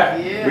 For the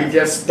ride. Yeah. We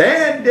just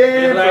stand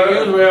there. It's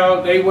like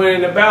Israel, they went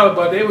in the battle,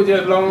 but they were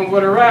just along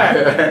for the ride.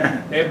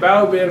 Their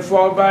battle being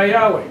fought by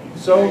Yahweh.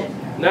 So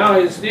now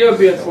it's still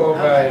being fought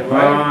by him,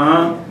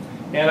 right?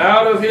 And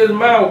out of his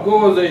mouth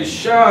goes a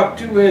sharp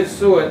two-edged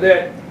sword,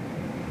 that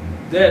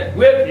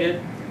with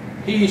it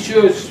he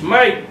should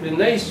smite the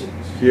nations.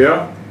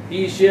 Yeah.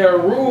 He shall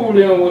rule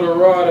them with a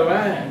rod of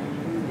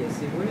iron.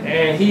 Yes, it will.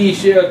 And he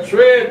shall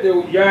tread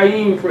the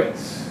Yahim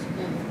press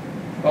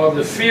of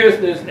the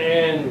fierceness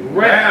and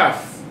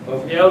wrath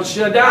of El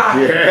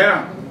Shaddai,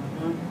 Yeah.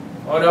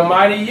 or the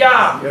mighty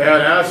Yah. Yeah,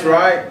 that's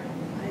right.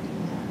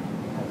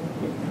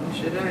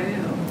 Should I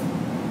help?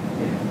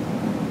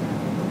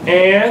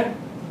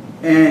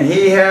 And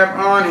he have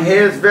on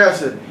his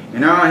vessel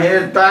and on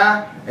his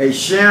thigh a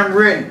Shem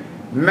written,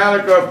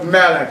 Melech of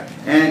Melech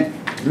and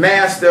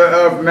Master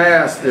of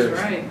Masters.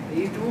 That's right.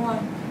 He's the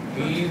one.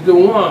 He's the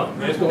one.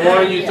 That's the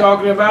one you're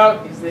talking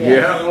about. He's the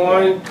Yeah. The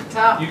one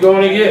top. you're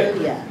going to get.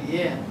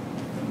 Yeah.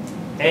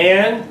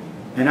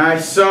 And I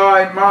saw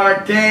a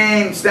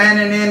Malachim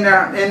standing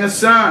in the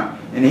sun,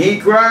 and he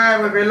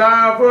cried with a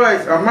loud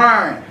voice,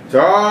 Amari, to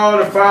all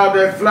the fowls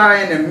that fly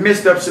in the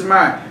midst of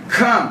Shemaiah,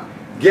 come,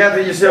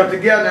 gather yourself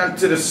together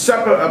unto the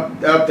supper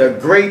of the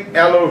great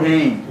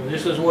Elohim. So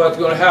this is what's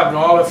going to happen.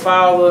 All the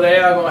fowls of the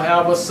air are going to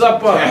have a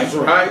supper. That's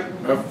right.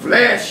 Of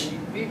flesh.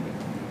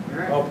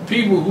 Of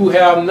people who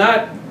have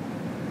not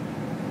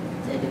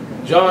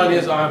joined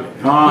his army.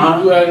 Uh-huh.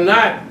 People who have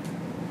not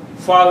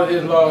followed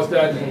his laws,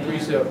 statutes, and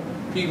precepts.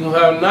 People who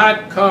have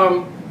not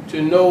come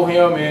to know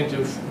him and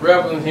to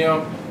reverence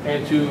him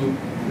and to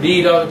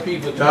lead other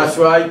people to That's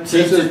him. right.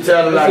 Teach it,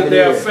 tell it like it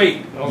their is.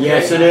 fate. Okay?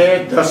 Yes, it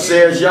is. Thus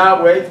says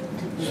Yahweh.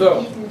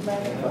 So,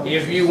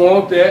 if you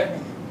want that,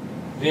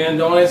 then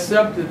don't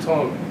accept the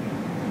atonement.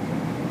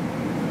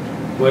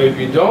 But if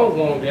you don't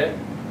want that,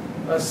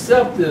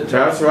 accept the atonement.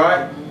 That's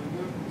right.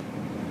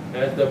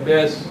 That's the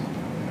best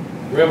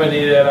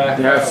remedy that I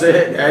have. That's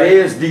it. That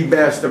is the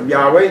best of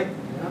Yahweh.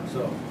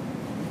 So,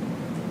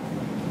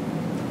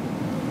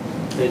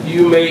 that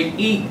you may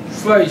eat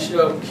flesh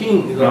of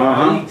kings,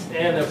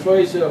 and the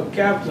flesh of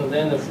captains,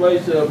 and the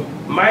flesh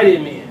of mighty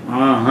men,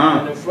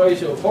 and the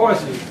flesh of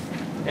horses,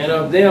 and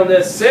of them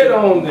that sit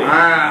on them,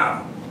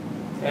 Wow.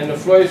 and the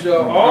flesh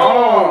of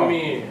all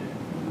men,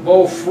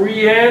 both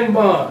free and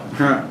bond,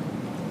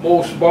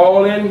 both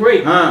small and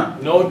great.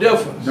 No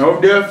difference. No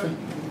difference.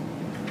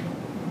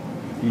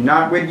 You're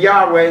not with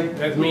Yahweh.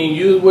 That means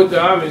you with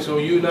the army, so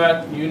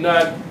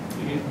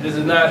this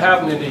is not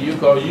happening to you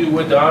because you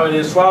with the army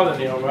that's following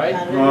them, right?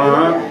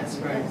 That's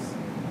right.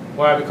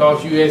 Why?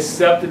 Because you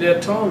accepted the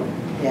atonement.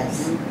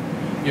 Yes.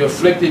 You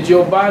afflicted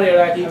your body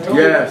like he told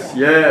Yes,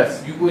 you.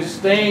 yes. You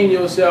withstand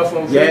yourself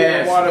from food and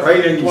Yes. water for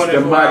Praise the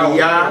 24 mighty hours.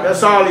 Yah.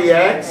 That's all he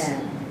asks.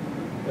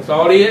 That's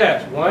all he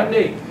asked. One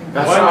day.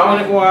 That's one all.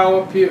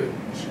 24-hour period.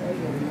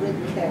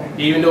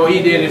 Even though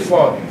he did it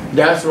 40.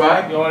 That's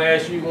right. He only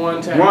asked you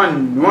one time.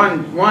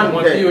 One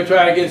Once day. you were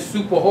trying to get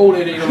super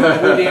holy, we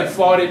did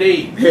 40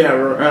 days. Yeah,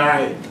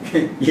 right.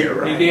 Yeah,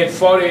 right. He did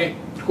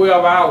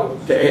 12 hours.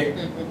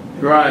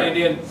 Right. And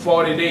then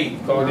 40 days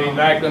because they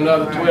lacked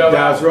another 12 hours.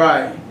 That's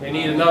right. They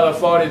need another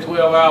 12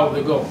 hours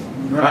to go.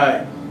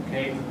 Right.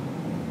 Okay?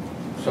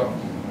 So,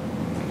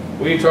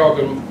 we're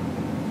talking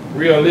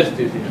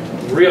realistic here.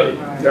 Really.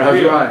 That's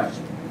Real. right.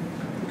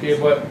 Okay,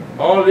 but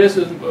all of this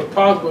is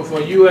possible for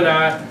you and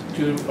I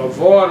to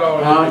avoid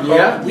all of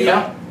this because we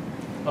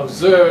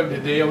observe the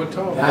Day of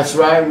Atonement. That's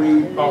right.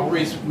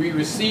 We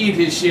received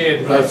his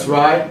shed blood. That's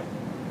right.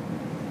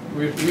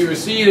 We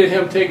received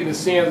him taking the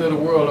sins of the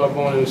world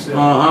upon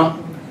himself.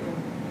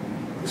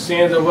 The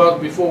sins of us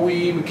before we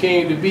even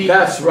came to be.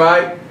 That's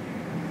right.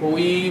 Before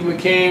we even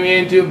came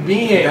into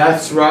being.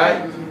 That's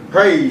right.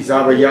 Praise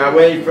our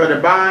Yahweh for the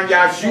bond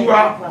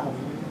Yahshua.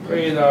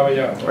 Praise our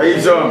Yahweh.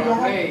 Praise him.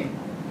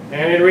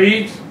 And it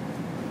reads,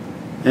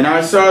 And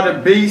I saw the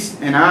beasts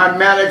and high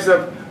maliks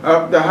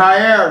of the high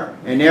air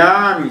and their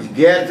armies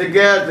gathered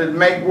together to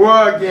make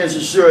war against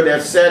Yahshua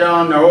that sat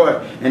on the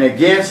horse and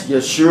against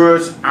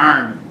Yahshua's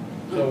army.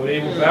 so they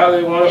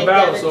won a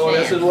battle, so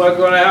this is what's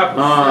going to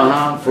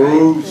happen.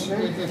 Fools.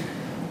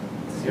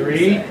 You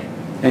read?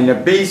 And the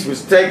beast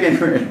was taken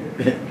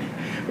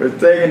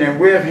and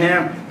with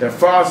him the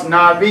false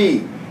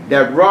Navi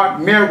that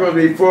wrought miracles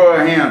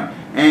before him,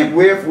 and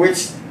with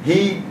which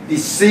he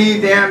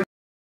deceived them,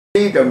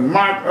 the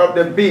mark of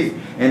the beast,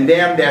 and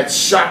them that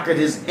shocked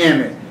his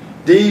image.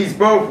 These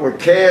both were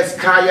cast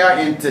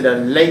Mykayah into the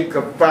lake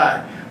of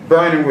fire,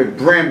 burning with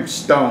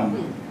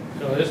brimstone.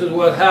 So this is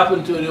what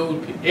happened to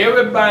those people.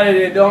 Everybody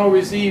that don't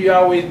receive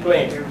Yahweh's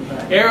plan.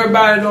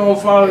 Everybody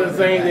don't follow the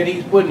things that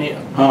he's putting in.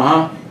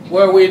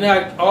 Where we're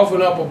not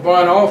offering up a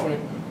burnt offering,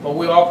 but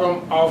we're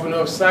offering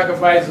up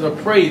sacrifices of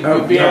praise.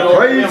 We're being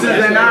praises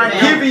and I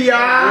give you.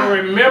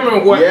 We're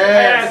remembering what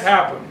has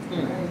happened.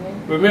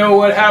 Remember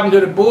what happened to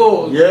the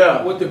bulls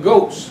with the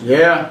goats.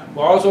 But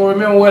also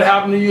remember what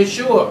happened to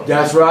Yahshua.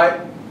 That's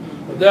right.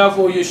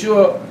 Therefore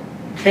Yahshua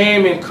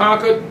came and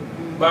conquered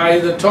by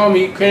his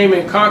atonement. He came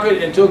and conquered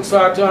and took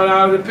Satan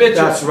out of the picture.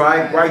 That's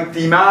right. Wiped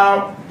him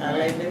out.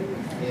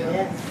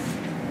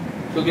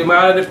 Took him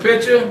out of the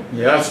picture.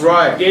 That's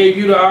right. Gave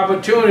you the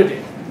opportunity.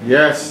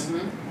 Yes.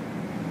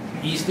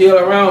 He's still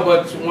around,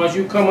 but once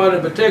you come under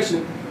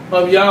protection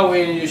of Yahweh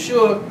and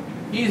Yahshua,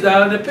 he's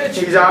out of the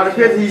picture. He's out of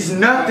the picture. He's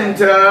nothing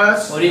to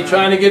us. But he's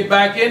trying to get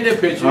back in the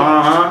picture.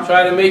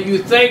 Trying to make you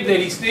think that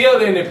he's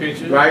still in the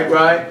picture.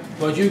 Right.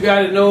 But you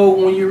got to know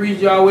when you read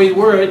Yahweh's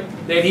word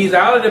that he's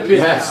out of the picture.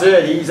 That's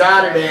it. He's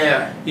out of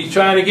there. He's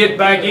trying to get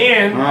back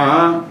in.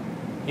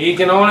 He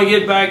can only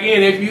get back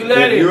in if you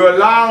let him. If you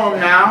allow him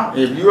now.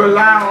 If you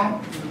allow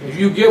him. If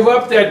you give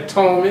up that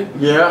atonement,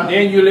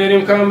 then you let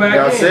him come back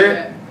in. That's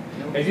it.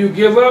 If you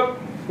give up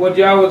what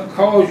Yahweh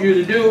calls you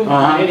to do,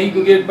 then he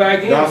can get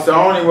back in. That's the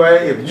only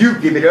way. If you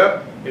give it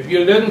up. If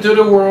you listen to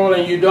the world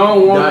and you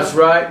don't want that's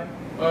right.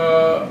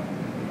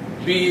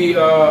 Be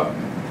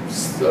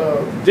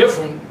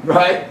different.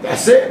 Right.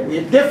 That's it.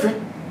 We're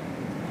different.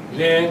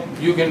 Then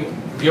you can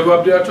give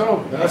up the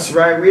atonement. That's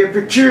right. We're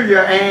peculiar,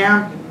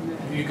 Am.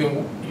 You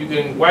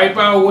can wipe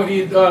out what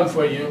he's done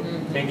for you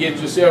and get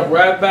yourself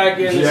right back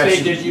in the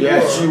state that you were.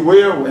 Yes, you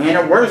will. In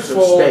a worse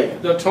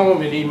state. The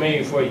atonement he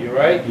made for you,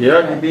 right?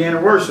 Yeah, you be in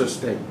a worse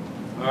state.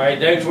 All right,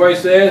 next what he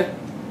said.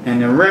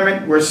 And the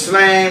remnant were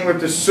slain with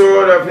the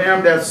sword of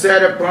him that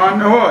sat upon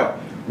the horse,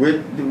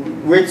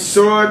 which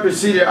sword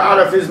proceeded out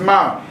of his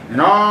mouth, and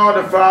all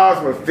the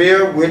fowls were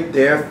filled with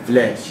their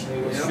flesh.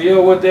 They were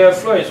filled with their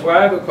flesh.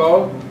 Why?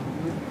 Because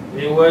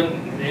they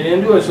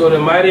didn't do it. So the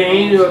mighty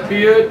angel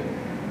appeared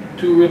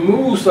to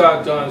remove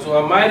Satan.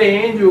 So a mighty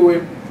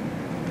angel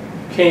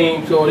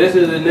came. So this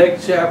is the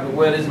next chapter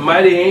where this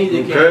mighty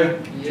angel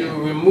came to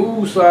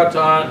remove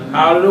Satan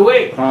out of the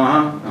way.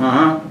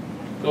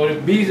 So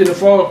the beast and the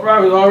false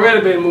prophet has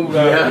already been moved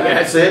out of the way.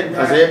 That's it.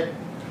 That's it.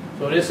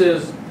 So this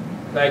is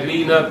like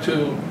leading up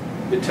to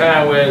the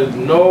time where there's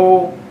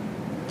no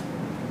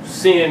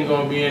sin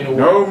going to be in the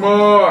world.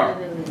 No more.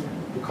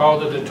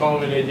 Because of the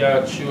atonement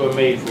that Yahshua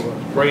made for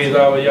us. Praise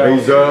our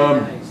Praise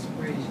Yahweh.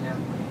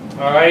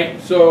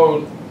 Alright,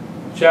 so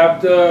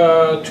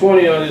chapter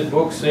 20 of this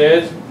book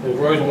says, and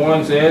verse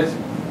 1 says,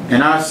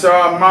 And I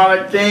saw a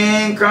mighty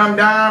king come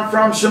down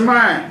from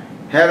Shemayim,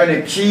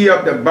 having a key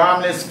of the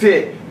bottomless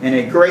pit, and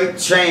a great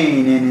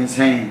chain in his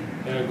hand.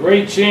 And a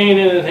great chain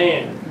in his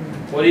hand.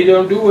 What he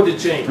done do with the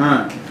chain?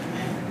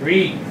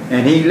 Read.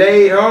 And he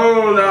laid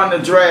hold on the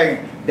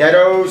dragon, that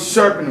old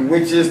serpent,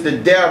 which is the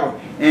devil,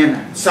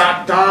 and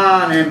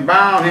Satan, and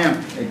bound him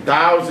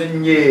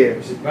 1,000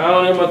 years.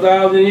 Bound him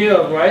 1,000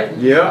 years, right?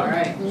 Yeah.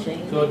 Right.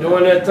 So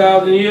during that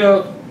 1,000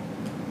 years,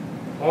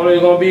 only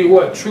going to be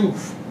what?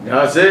 Truth.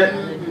 That's it.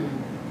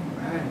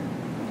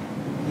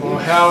 Going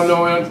to have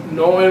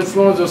no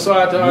influence of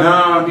Satan.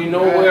 None. Going to be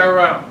nowhere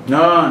around.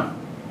 None.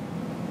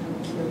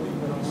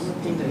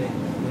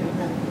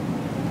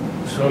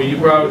 So you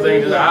probably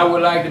think that I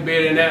would like to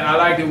be in that. I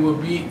like to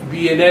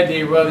be in that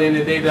day rather than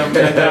the day that I'm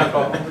in that.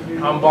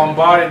 I'm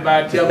bombarded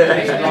by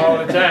temptation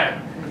all the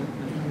time.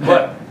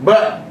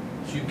 But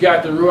you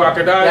got the Ruach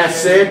HaKodesh.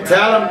 That's it.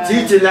 Tell them,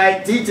 teach it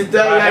like, tell it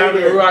like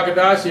the it. Ruach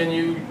HaKodesh,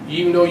 and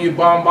even though you're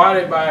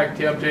bombarded by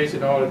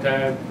temptation all the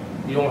time,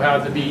 you don't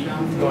have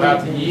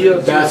to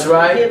yield. That's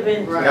right.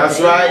 That's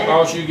right.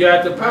 Because you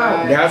got the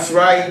power. That's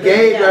right. He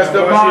gave us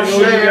the Once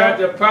you know you got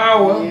Moshe. the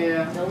power,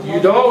 you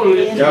don't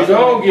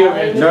give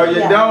it. No, you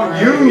don't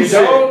You use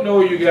don't it. know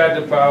you got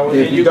the power,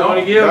 If and you you're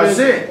going to don't, give that's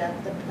it.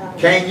 it.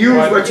 Can't use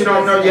what you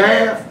don't know you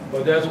have.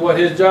 But that's what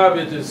his job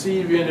is, to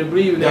deceive you into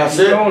believing that That's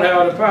you it. don't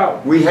have the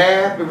power. We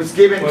have. It was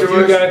given But to you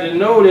us. got to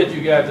know that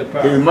you got the You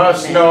power.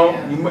 must know.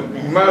 You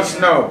must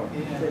know.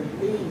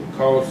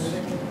 Because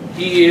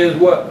he is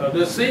what? A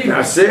deceiver.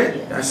 That's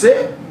it. That's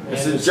it.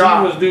 It's And his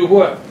job. deceivers do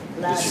what?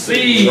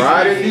 Deceive.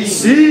 Try to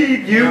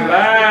deceive you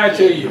Lie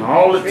to you.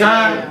 all the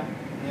time.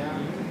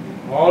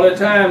 All the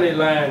time they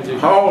lying to you.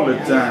 All the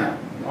time.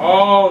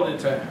 All the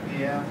time.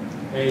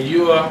 And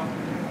you are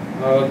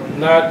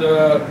not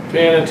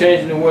paying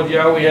attention to what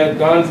Yahweh has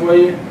done for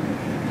you,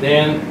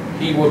 then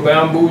he will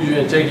bamboozle you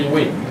and take it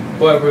away.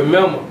 But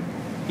remember,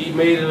 he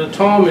made an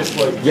atonement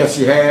for you. Yes,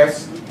 he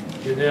has.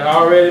 Is it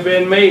already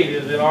been made?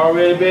 Is it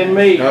already been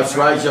made? That's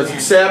right. Just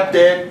accept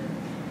it.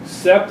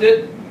 Accept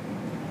it,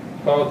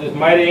 because this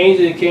mighty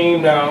angel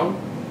came down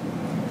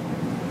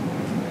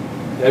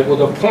that was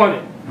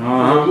appointed to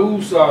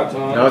remove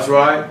Satan. That's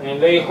right.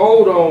 And they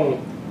hold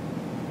on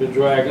the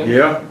dragon,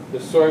 Yeah. the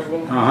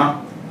serpent,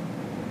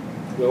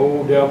 the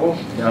old devil.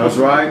 That's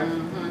right.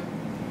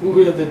 Who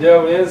is the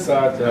devil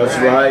inside? That's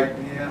right.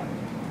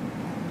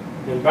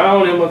 And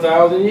bound him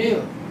 1,000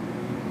 years.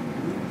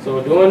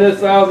 So during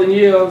this 1,000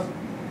 years,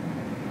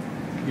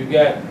 you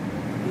got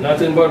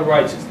nothing but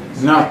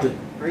righteousness. Nothing.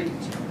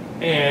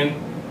 And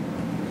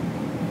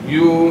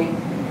you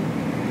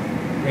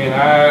and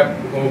I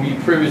are going to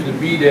be privileged to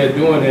be there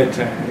during that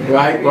time.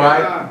 Right.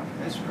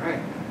 That's right.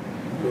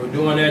 So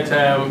during that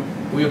time,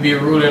 we'll be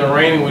ruling and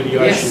reigning with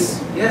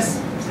Yahshua.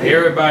 Yes.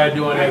 Everybody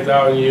during that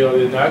 1,000 years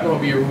is not going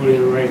to be ruling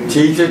and reigning.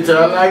 Teach it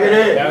to it like it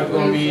is. That's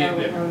going to be,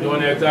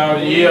 during that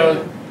 1,000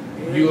 years,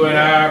 you and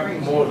I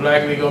most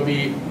likely going to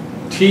be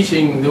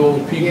teaching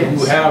those people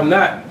who have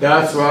not.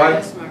 That's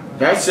right.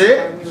 That's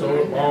it.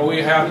 So all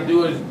we have to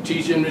do is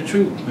teach them the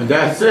truth. And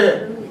that's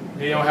it.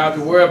 They don't have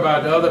to worry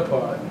about the other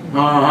part.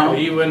 But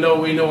even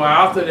though we know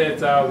after that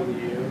 1,000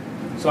 years,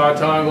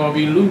 Satan going to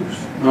be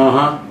loose.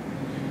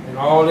 And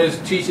all this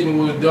teaching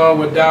was done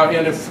without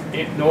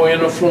no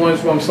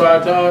influence from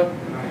Satan,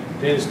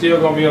 then still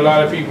going to be a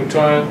lot of people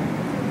trying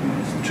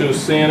to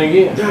sin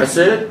again. That's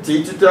it.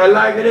 Teach it to it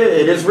like it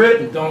is. It is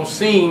written. It don't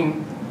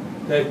seem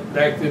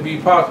that could be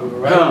possible,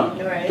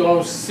 right?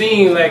 Don't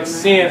seem like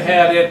sin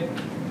had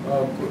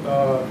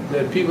that,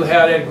 that people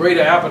have that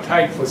greater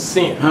appetite for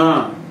sin.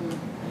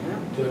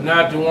 To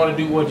not to want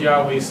to do what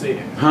Yahweh said.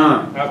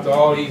 After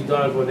all he's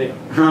done for them.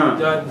 It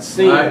doesn't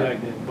seem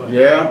like that. But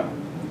Yeah.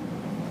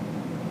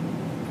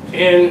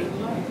 and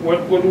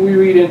what do we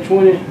read in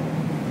 20?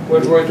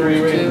 What verse do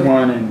we read?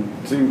 1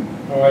 and 2.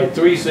 Alright,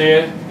 3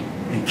 says,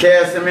 And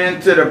cast him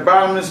into the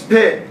bottomless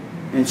pit,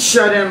 and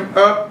shut him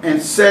up,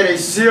 and set a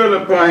seal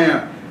upon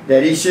him,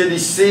 that he should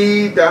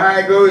deceive the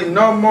high God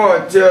no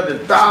more till the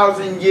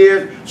 1,000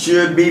 years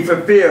should be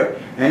fulfilled.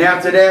 And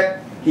after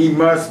that, he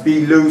must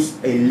be loosed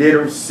a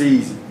little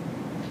season.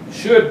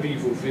 should be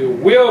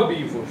fulfilled, will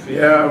be fulfilled.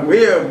 Yeah,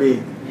 will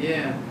be.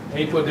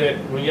 They put that,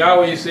 when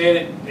Yahweh said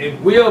it,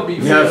 it will be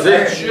fulfilled.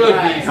 Yes, It should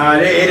be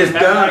fulfilled. It is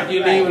That's done. like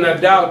you're leaving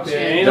a doubt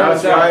there. Ain't no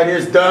That's doubt. right,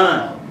 it's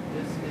done.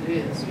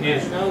 Yes, it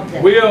is.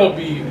 It will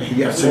be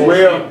Yes, it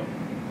will.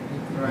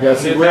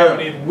 Yes, it will.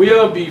 It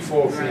will be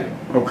fulfilled.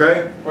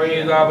 Okay?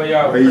 Praise Abba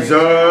Yahweh. Praise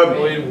So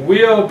up. it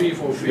will be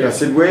fulfilled.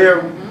 Yes, it will.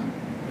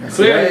 Yes, it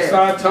Clearly, has.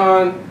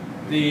 Satan,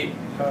 the,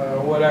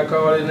 what I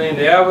call his name,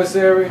 the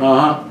adversary,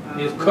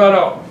 is cut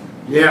off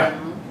Yeah.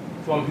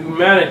 from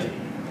humanity.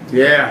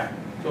 Yeah.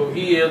 So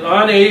he is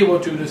unable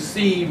to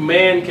deceive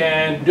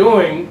mankind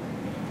during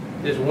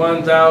this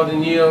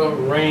 1,000-year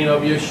reign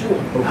of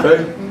Yahshua.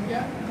 Okay?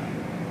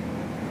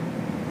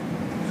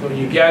 So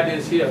you got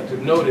this here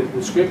to notice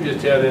the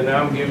scriptures tell it, and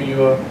I'm giving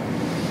you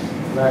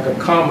like a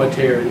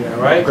commentary there,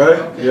 right?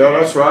 Okay? Yeah,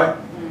 that's right.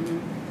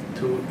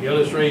 To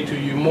illustrate to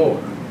you more.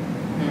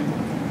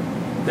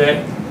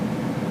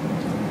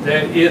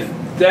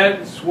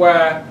 That's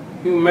why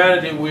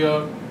humanity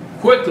will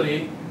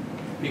quickly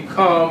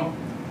become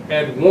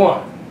at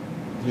one.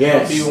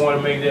 Yes. If you want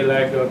to make that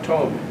like the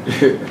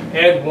atonement.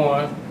 At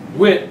one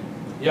with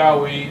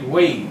Yahweh's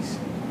ways.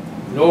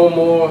 No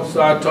more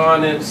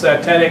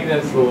satanic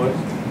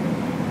influence.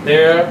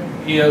 There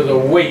is a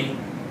way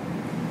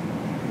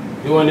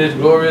during this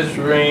glorious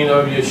reign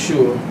of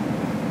Yahshua.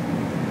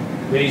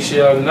 They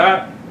shall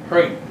not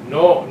hurt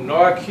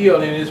nor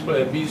kill in this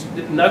place.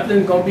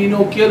 Nothing's gonna be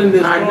no killing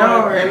this I place.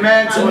 know,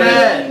 amen to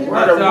that.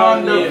 What a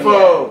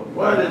wonderful,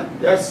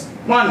 that's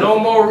wonderful. No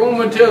more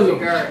rheumatism.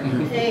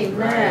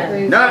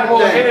 Amen.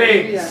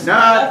 Nothing,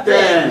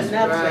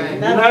 nothing.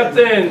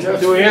 Nothing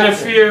to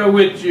interfere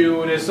with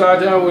you. That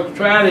Satan would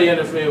try to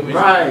interfere with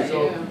Right. you.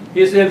 So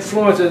his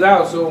influence is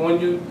out. So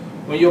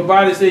when your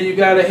body says you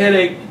got a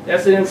headache,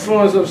 that's an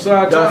influence of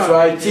Satan. That's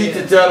right. Teach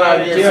to tell out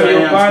here. Tell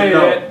your body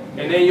that,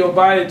 and then your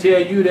body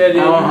tell you that,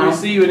 and you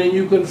receive it, and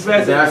you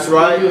confess it. That's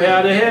right. You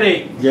have the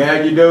headache.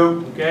 Yeah, you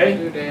do. Okay.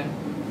 Do that.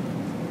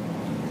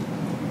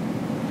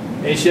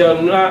 They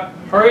shall not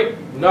hurt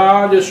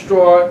nor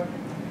destroy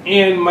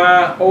in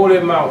my holy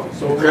mountain.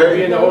 So Okay.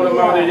 be in the holy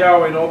mountain of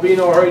Yahweh. Don't be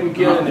no hurting,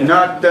 killing it.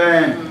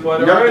 Nothing. For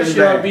the earth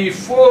shall be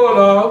full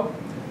of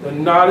the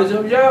knowledge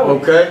of Yahweh.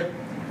 Okay.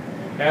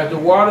 As the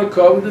water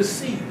covered the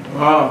sea.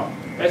 Wow.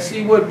 Let's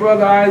see what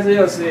Brother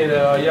Isaiah said,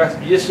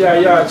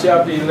 Yisrael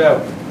chapter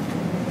 11.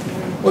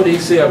 What did he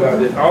say about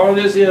this? All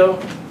this here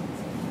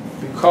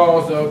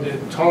because of the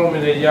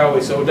atonement of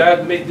Yahweh. So that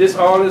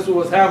all this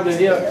was happening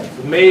here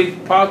was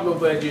made possible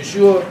by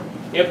Yahshua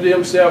emptied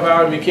himself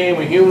out and became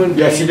a human being.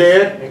 Yes, he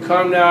did. And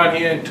come down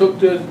here and took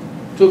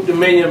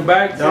dominion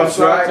back from That's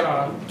right.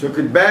 Satan. Took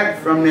it back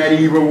from that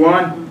evil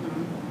one.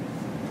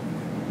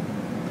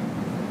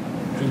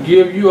 To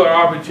give you an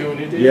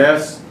opportunity.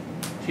 Yes.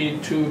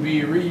 To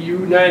be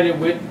reunited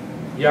with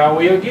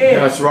Yahweh again.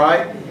 That's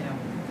right.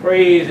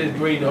 Praise His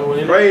great and holy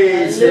name.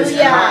 Praise His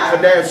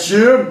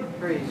Hakadosh.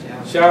 Praise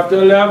Yahweh. Chapter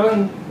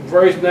 11,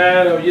 verse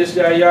 9 of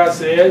Yisrael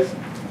says,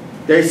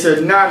 They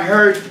shall not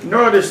hurt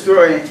nor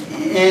destroy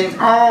in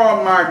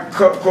all my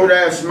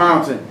Kodesh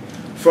mountain,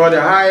 for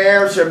the high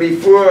air shall be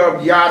full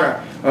of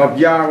Yada of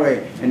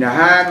Yahweh, and the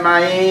high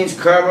Mayins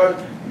cover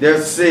the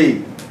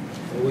sea.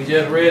 we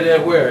just read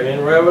that where?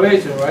 In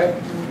Revelation, right?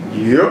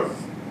 Yep.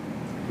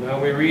 Now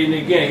we're reading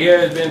it again. Here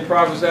it's been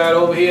prophesied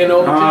over here and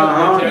over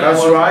there.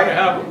 That's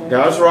right.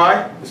 That's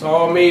right. It's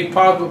all made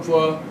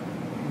possible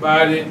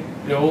by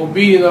the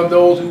obedience of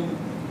those who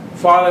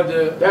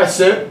followed That's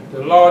it. the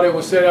law that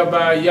was set up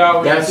by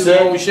Yahweh That's through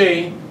it.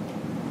 Moshe,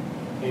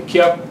 and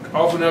kept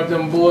offering up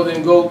them bulls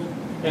and goats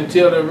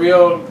until the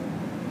real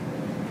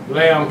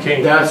lamb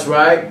came. That's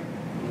right.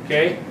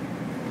 Okay?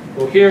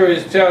 Well, here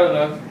is telling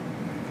us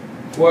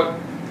what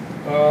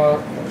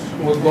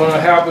was going to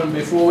happen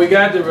before we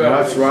got to Revelation.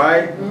 That's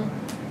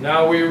right.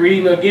 Now we're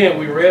reading again.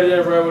 We read it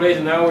in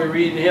Revelation. Now we're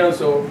reading him,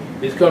 so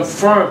it's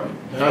confirming.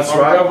 That's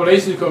Our right.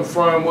 Revelation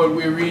confirm what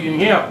we're reading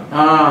here.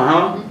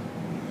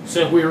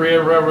 Since we read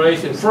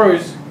Revelation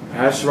first,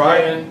 That's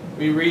right. and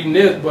we're reading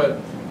this, but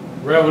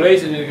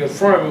Revelation is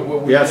confirming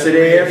what we Yes, just it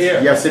read is.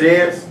 here. Yes, it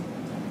is.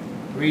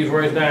 Read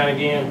verse 9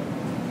 again.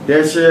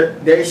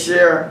 They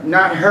shall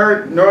not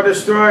hurt nor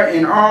destroy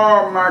in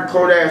all my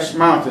Kodesh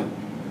mountain,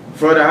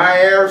 for the high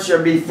air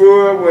shall be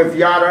full with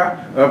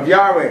Yada of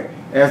Yahweh,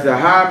 as the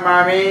high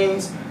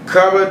Mayins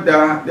covered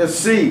the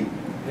sea.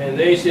 And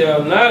they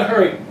shall not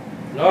hurt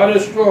nor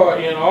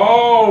destroy in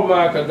all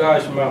my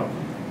Kadash mountain.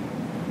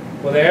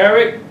 For the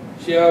Eric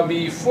shall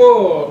be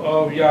full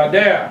of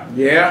Yada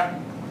Yeah.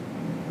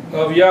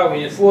 of Yahweh.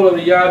 It's full of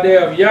the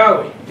Yada of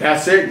Yahweh,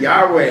 That's it.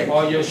 Yahweh.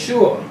 or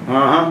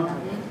Yahshua,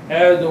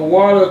 as the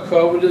water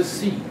covered the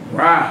sea.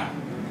 Wow.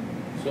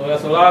 So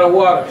that's a lot of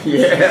water.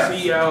 Yeah. The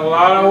sea has a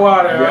lot of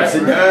water, right? Yes,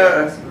 it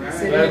does.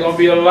 There's going to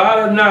be a lot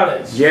of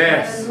knowledge.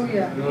 Yes.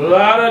 A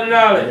lot of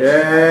knowledge.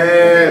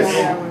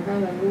 Yes.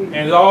 And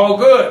it's all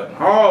good.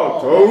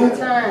 All told.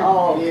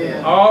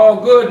 All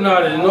good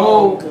knowledge.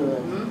 No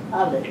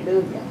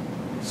Hallelujah.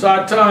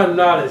 Satan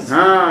knowledge.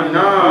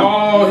 No.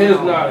 All his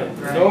knowledge.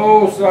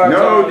 No Satan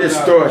No knowledge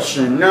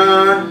distortion.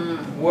 None.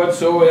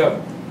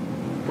 whatsoever.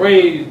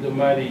 Praise the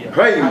mighty Yah.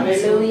 Praise.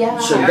 Hallelujah.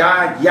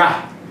 Shaddai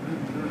Yah.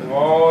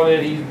 All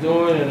that he's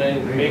doing and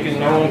then making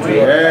known to us.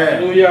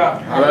 Yeah. Hallelujah.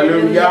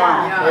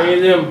 Hallelujah.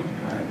 Praise him.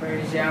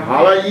 Praise Yahweh.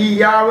 Hallelujah,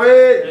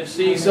 Yahweh. Let's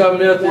see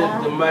something else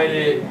that the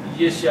mighty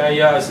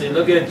Yisrael said.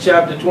 Look at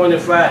chapter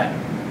 25.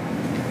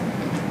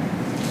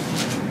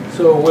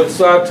 So with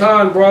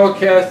Satan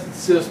broadcast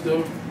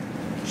system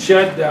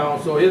shut down,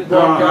 so his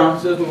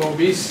broadcast system going to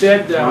be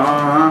shut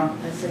down,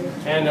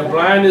 and the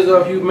blindness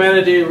of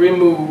humanity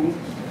removed,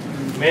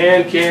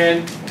 man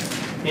can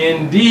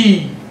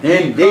indeed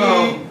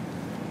come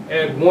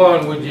at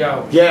one with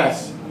Yahweh.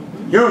 Yes.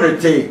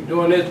 Unity.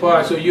 Doing this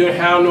part, so you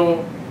have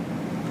no,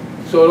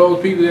 so those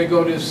people that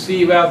go to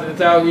deceive after the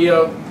 1,000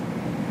 years,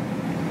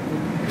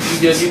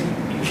 you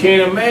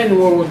can't imagine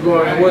what's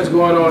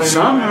going on in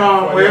Something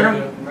wrong with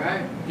them.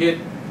 Right.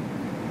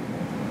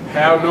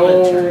 Have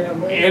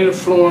no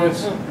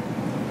influence,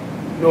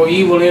 no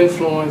evil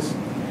influence,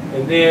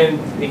 and then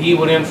the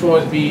evil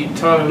influence be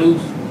turned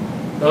loose.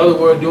 In other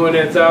words, during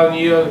that 1,000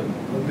 years,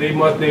 their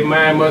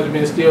mind must have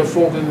been still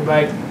focused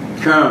back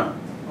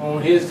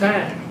on his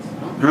time.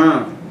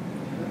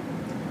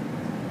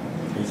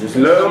 They just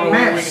love We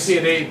can mess. see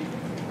they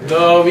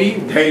love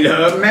evil. They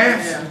love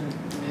mess.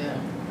 Yeah.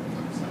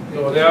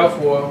 So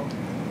therefore,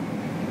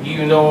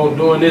 even though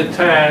during this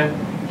time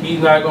he's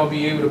not going to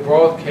be able to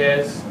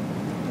broadcast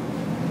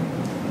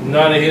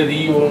none of his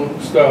evil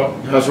stuff,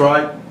 That's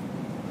right.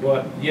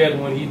 but yet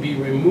when he be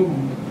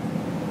removed,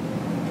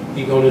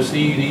 he's going to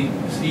see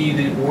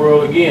the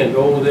world again.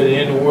 Those that are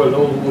in the world,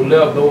 those who were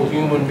left, those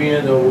human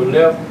beings that were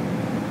left,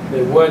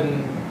 that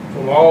wasn't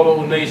from all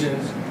those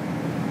nations,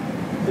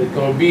 that's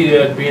going to be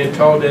there being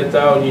taught that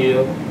 1,000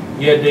 years,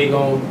 yet they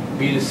going to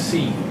be the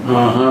seed.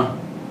 I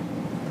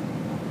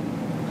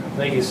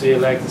think it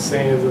said like the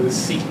sands of the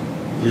sea.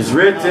 It's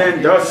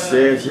written, thus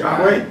says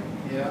Yahweh.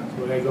 Yeah.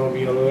 So there's going to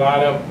be a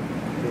lot of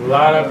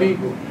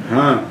people.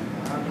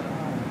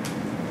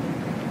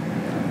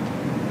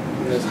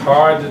 It's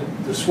hard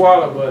to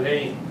swallow, but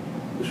hey,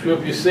 the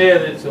scripture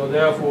says it, so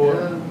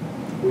therefore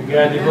we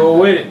got to go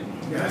with it.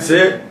 That's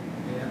it.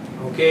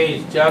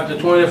 Okay, chapter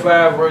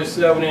 25, verse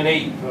 7 and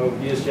 8 of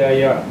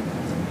Iyshshah.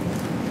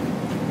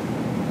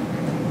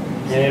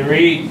 And it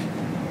reads,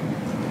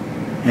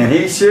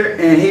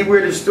 And he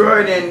will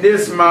destroy in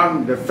this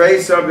mountain the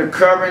face of the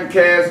covering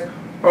cast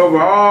over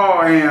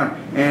all him,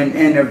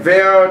 and the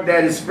veil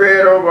that is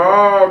spread over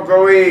all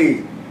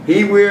Goes.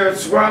 He will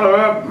swallow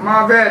up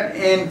Mavet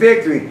in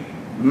victory.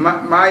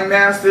 My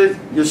master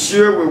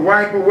Yahshua will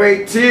wipe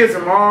away tears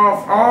from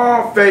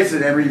all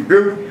faces, and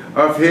rebuke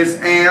of his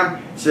am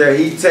shall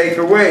he take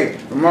away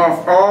from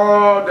off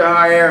all the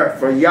higher,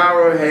 for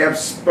Yahweh have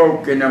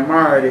spoken the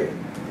mighty.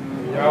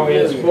 Yahweh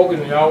has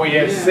spoken, Yahweh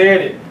has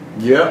said it.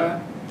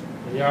 Yep.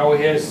 Yahweh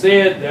has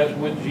said that's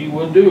what he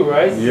will do,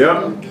 right?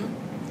 Yep.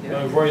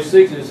 In verse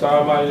 6 it's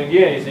talking about it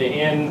again. He said,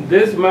 in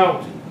this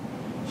mountain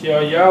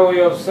shall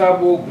Yahweh of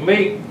SABBATH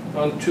make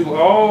unto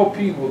all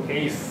people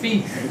a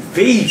feast. A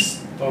feast.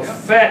 Of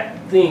fat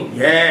things.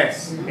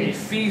 Yes. A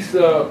feast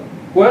of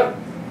what?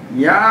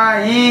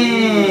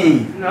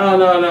 Yahim. No,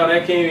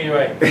 that can't be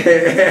right.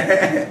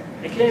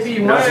 It can't be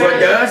right. That's what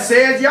thus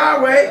says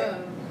Yahweh.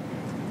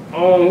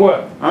 On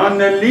what? On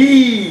the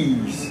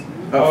leaves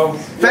of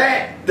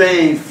fat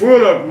things,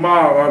 full of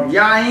marrow, of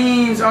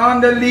Yahims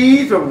on the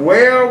leaves of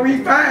well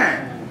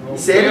refined. He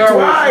said it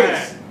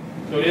twice.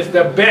 So it's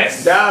the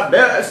best. The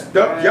best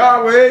of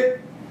Yahweh,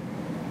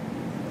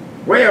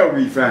 well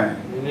refined.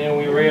 And then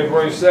we read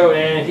verse 7,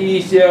 and he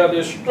shall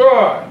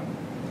destroy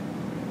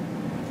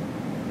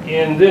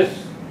in this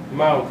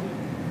mountain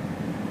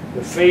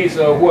the face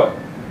of what?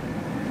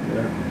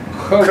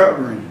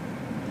 Covering.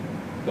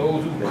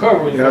 Those who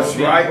cover it. That's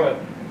right. What?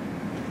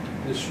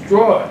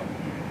 Destroy.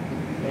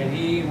 And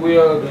he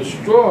will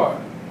destroy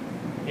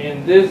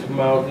in this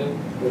mountain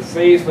the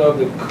face of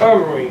the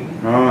covering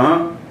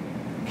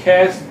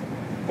cast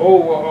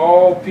over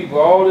all people.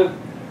 All the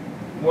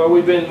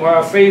while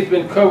our face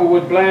been covered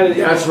with blindness.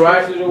 That's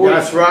right.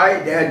 That's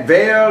right. That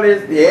veil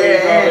is and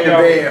the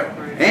veil.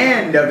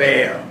 And the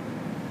veil.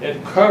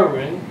 That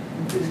covering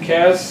is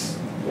cast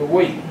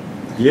away.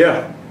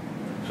 Yeah.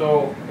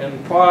 So,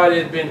 and part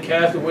has been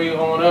cast away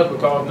on us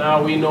because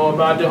now we know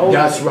about the Holy.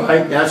 That's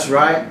right. That's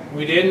right.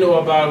 We didn't know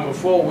about them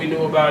before. We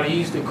knew about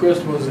Easter,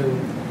 Christmas,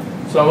 and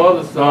some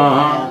other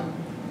stuff.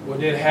 But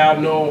didn't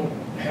have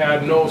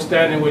no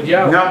standing with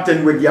Yahweh.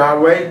 Nothing with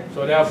Yahweh.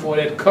 So therefore,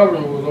 that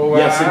covering was over.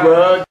 Yes, it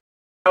was.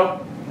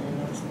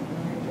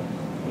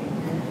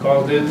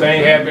 Because this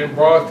thing had been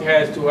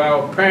broadcast to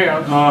our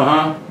parents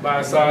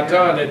by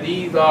Satan that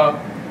these are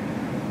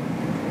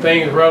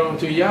things relevant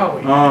to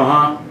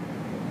Yahweh.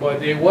 But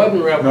they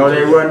wasn't relevant. No,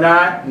 they were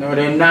not. No,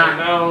 they're not.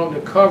 Now the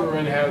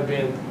covering has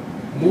been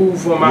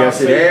moved from our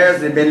face. Yes, it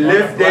has. They've been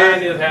lifted. The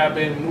blindness have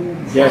been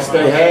moved. Yes,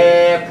 they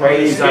have.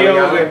 Praise the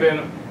scales have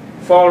been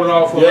falling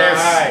off of our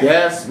eyes.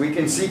 Yes, we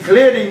can see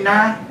clearly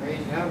now.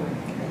 Praise Yahweh.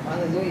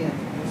 Hallelujah.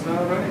 It's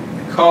all right.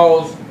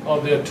 Because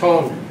of the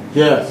atonement.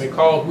 Yes.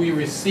 Because we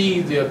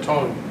received the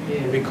atonement.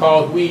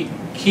 Because we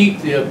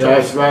keep the atonement.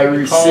 That's right.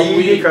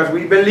 Receive it because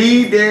we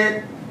believed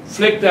it.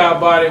 Flicked our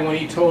body when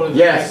he told us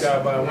Yes. to flick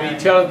our body. When he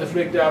tells us to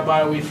flick our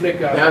body, we flick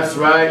our body. That's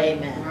right.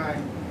 Amen. Right.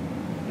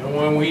 And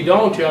when we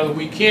don't tell us,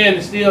 we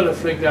can still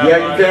afflict our Yeah,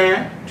 you body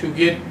can. to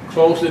get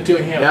closer to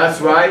him.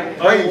 That's right.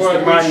 Praise the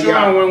Otherwise, mighty we're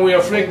showing Yah. when we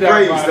afflict our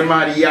Praise the body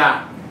mighty Yah.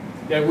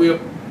 that we're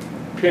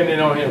depending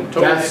on him.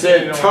 Totally That's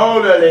depending it. on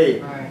him. Totally.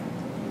 Right.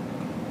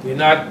 We're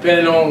not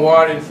depending on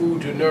water and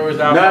food to nourish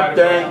our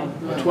Nothing.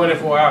 body for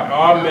 24 hours.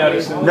 Our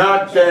medicine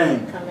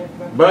Nothing Coming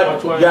from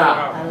but 24 Yah.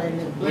 hours.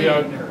 Hallelujah. We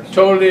are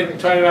totally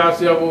turning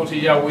ourselves over to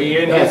Yahweh. We're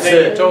in That's His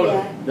hand it.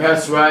 totally,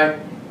 That's right.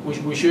 which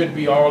we should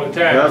be all the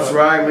time. That's But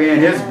right. We in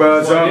His for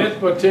bosom. this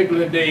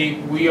particular day,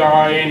 we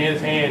are in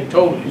His hand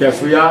totally.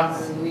 Yes, we are.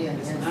 Hallelujah.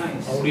 That's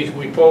nice. At least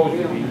we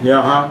supposed to be.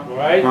 Yeah, huh?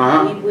 Right?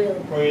 Uh-huh. He will.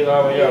 Praise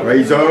our Yahweh.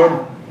 Praise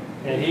up.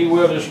 And He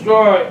will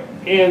destroy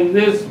in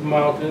this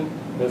mountain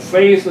the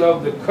face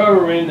of the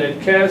covering that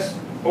casts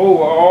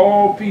over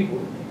all people,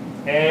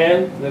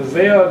 and the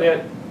veil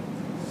that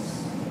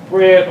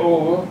spread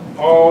over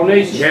all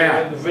nations.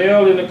 Yeah. The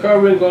veil and the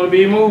covering is going to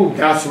be moved.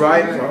 That's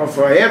right.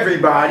 For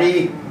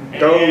everybody,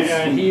 those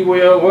And He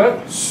will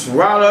what?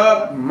 swallow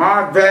up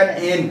Marvet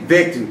in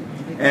victory.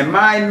 And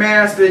my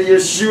master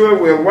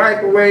Yahshua will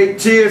wipe away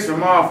tears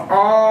from off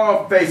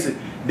all faces,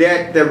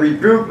 that the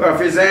rebuke of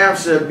his arm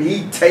shall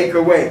he take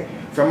away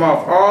from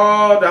off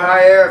all the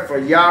high air, for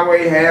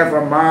Yahweh have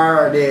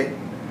marred it.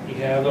 He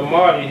has a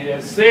martyr. He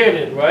has said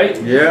it,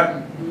 right?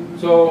 Yeah.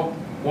 So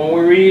when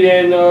we read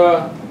in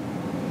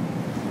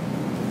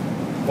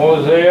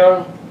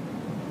Hosea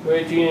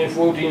 13 and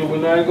 14, we're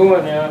not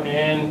going now,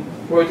 and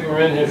 1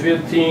 Corinthians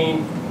 15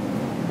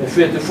 and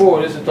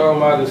 54, this is talking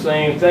about the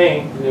same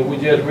thing that we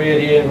just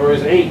read here in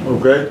verse 8,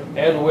 Okay.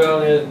 as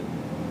well as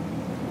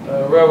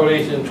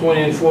Revelation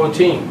 20 and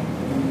 14.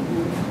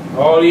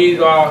 All these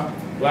are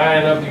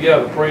lining up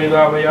together. Praise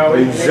our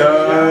Yahweh. Praise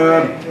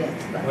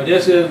But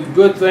this is a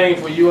good thing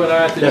for you and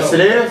I to Yes, know.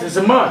 it is. It's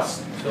a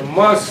must. It's a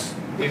must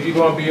if you're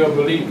going to be a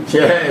believer.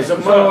 Yeah, it's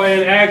a So must.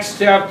 in Acts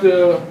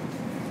chapter,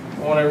 I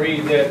want to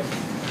read that,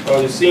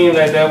 because it seemed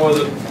like that was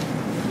a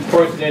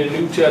person in the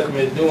New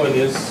Testament doing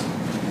this.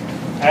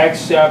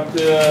 Acts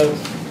chapter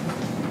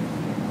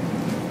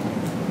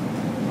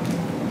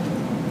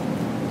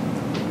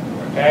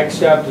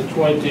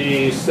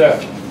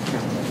 27.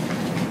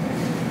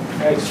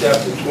 Acts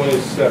chapter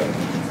 27.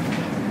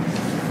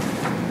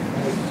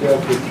 Acts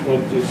chapter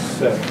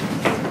 27.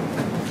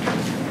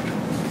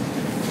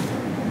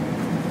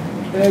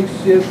 Acts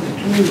chapter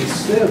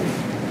 27.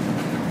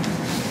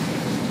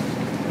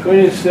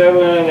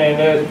 27, and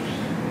let's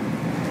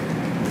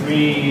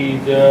read,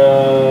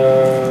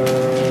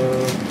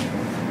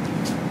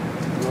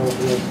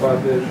 what part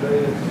that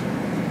says?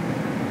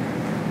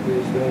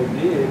 Yes, I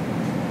did.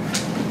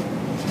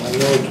 I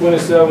know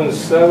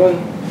 27:7,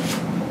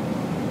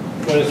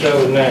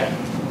 27:9.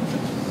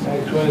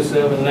 Acts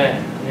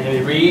 27:9. And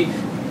it reads,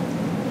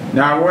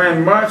 Now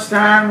when much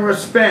time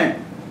was spent,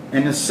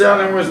 and the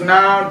selling was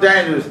now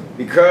dangerous,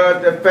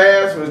 because the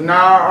fast was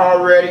now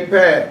already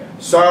past,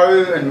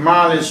 Saul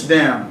admonished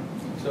them.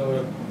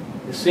 so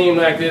it seemed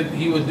like that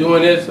he was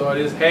doing this, or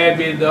this had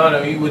been done,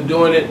 or he was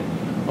doing it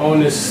on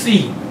the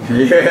sea.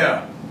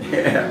 Yeah.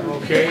 Yeah.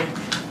 Okay?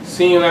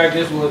 Seemed like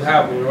this was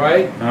happening,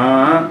 right?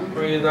 Uh-huh.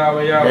 Praise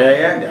our Yahweh.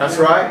 Yeah, that's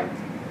right.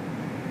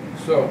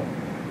 So,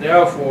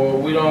 therefore,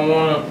 we don't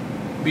want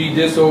to be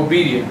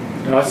disobedient.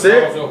 That's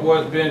Because it. of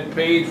what's been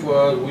paid for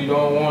us, we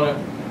don't want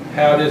to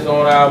have this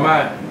on our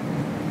mind.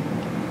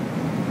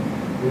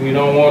 We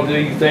don't want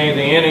these things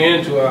to enter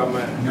into our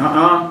mind.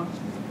 Uh-uh.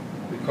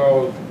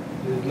 Because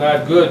it's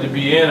not good to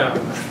be in our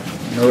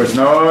mind. No, it's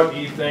not.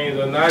 These things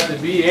are not to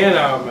be in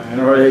our mind.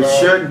 No, they because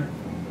shouldn't.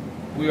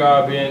 We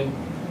are being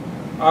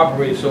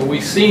operated. So we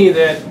see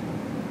that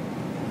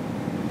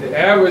the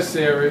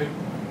adversary,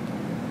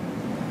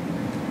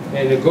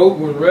 and the goat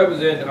was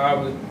representing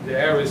the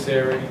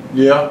adversary.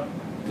 Yeah.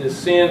 The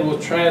sin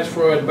was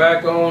transferred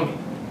back on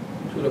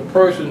to the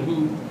person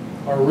who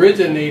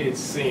originated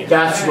sin.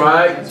 That's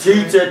right.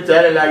 Teach it,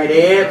 tell it like it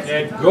is.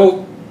 That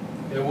goat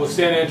that was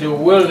sent into the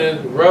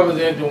wilderness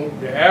representing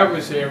the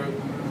adversary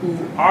who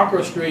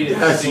orchestrated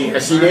Yes, sin.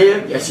 yes, he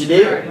did. Yes, he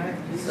did.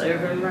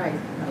 Serve him right.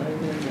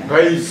 Hallelujah.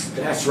 Praise.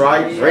 That's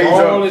right. Praise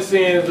All up. the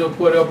sins were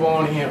put up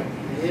on him.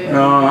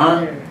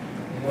 Uh-huh.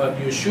 But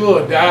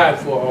Yahshua died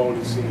for all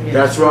the sins.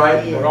 That's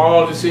right. But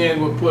all the sins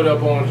were put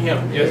up on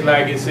him. Just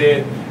like it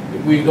said,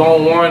 if we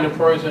don't warn the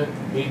person,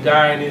 he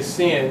died in his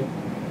sin,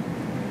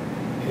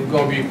 it's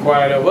going to be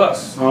required of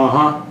us.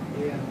 Uh-huh.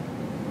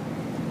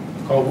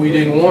 Because we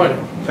didn't warn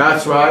him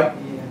That's right.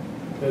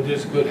 that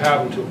this could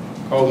happen to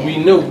him. Because we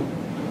knew,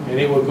 and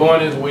they were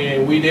going this way,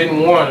 and we didn't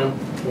warn them,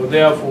 so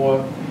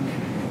therefore,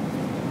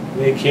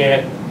 they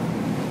can't,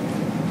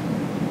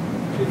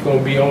 it's going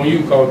to be on you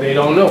because they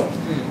don't know.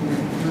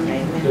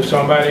 Amen. If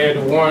somebody had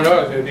to warn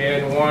us, if they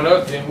hadn't warned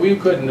us, then we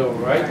couldn't know,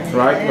 right?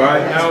 Right,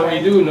 right. Now we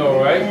do know,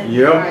 right?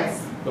 Yep.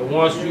 But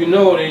once you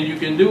know, then you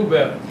can do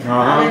better.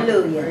 Uh-huh.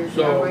 Hallelujah.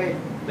 So,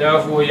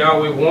 therefore,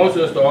 Yahweh wants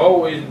us to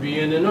always be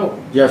in the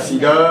know. Yes, he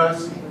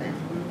does.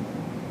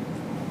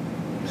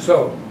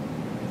 So,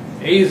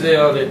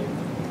 Azel, that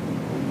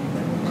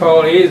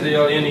called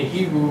Azel in the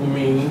Hebrew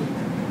means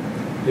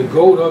the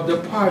goat of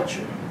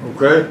departure.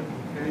 Okay.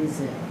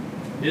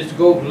 This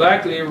goat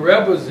likely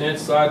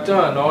represents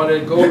Satan. All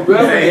that goat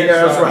represents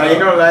That's Satan. right. You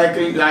know,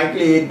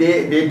 likely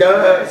it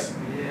does.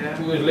 Yeah.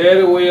 Who was led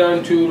away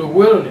unto the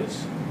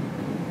wilderness.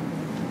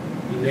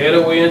 He led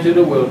away into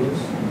the wilderness.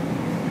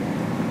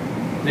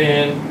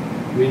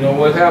 Then we know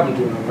what happened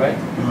to him, right?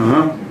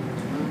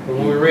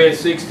 When we read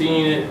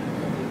 16,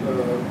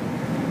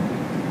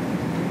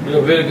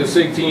 Leviticus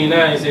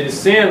 16:9, it said the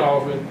sin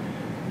offering,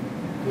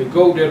 the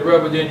goat that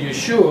represented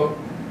Yahshua,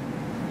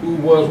 who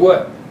was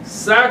what?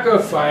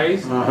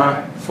 Sacrificed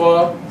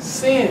for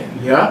sin.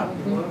 Yeah.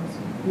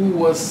 Who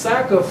was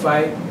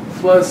sacrificed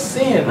for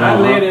sin.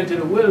 Not led into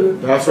the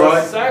wilderness. That's but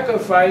right.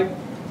 sacrificed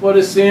for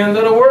the sins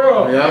of the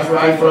world. That's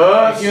right for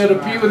us. You're the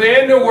people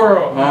in the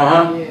world.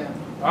 Yeah.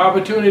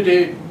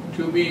 Opportunity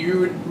to be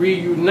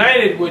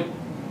reunited with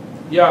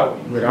Yahweh.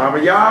 With our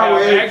Have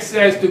Yahweh.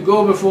 access to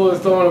go before the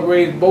throne of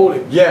grace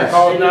boldly. Yes.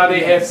 Because now they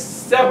have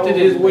accepted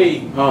his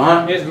ways.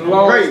 His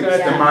laws. Praise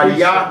the mighty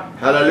Yah.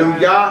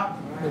 Hallelujah.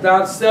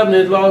 Without accepting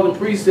his laws and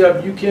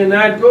precepts, you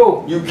cannot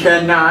go. You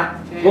cannot.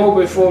 Go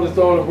before the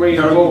throne of grace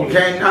No, you boldly.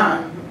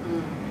 cannot.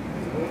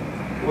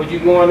 What you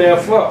going there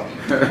for?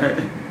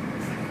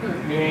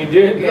 You ain't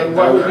did that.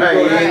 Why would you Hey, go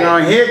he ain't there?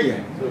 gonna hear you.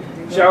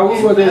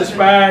 Yahshua was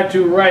inspired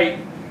to write,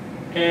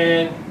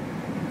 and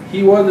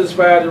he was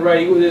inspired to write.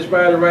 He was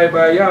inspired to write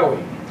by Yahweh.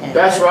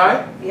 That's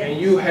right. And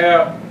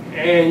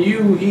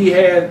he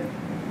had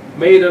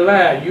made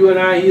alive. You and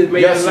I, he has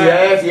made Yes, he alive.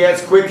 has. He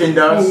has quickened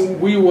us.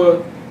 We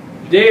were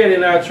dead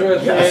in our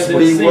trespasses Yes, and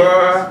we sins.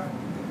 were.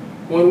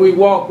 When we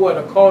walk what?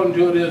 According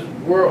to this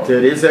world. To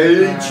this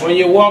age. When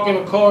you're walking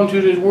according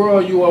to this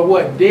world, you are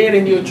what? Dead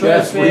in your Yes,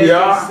 trespasses we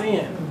are. and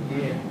sin.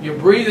 You're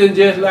breathing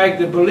just like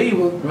the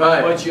believer,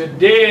 Right. but you're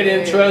dead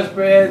in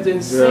trespass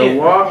and sin.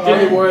 walking. In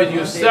other words,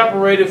 you're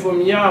separated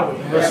from Yahweh.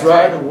 That's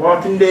right. The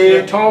walking The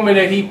dead. atonement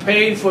that he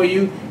paid for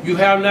you, you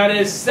have not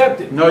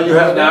accepted. No, you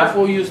have not.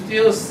 Therefore, you're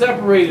still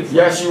separated from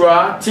Yes, you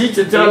are. Teach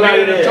it He till like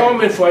made an that.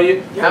 atonement for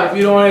you. Yeah. If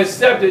you don't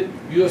accept it,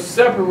 you're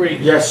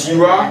separated. Yes,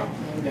 you are.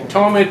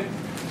 Atonement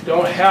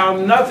don't have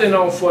nothing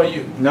on for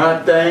you.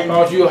 Nothing.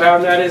 Because you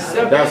have not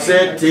accepted That's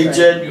it. it. Teach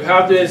it. You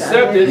have to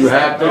accept it You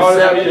have to in order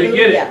accept for you it. to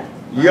get it.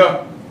 Yeah.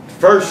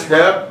 First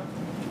step.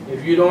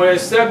 If you don't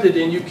accept it,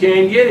 then you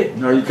can't get it.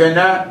 No, you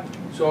cannot.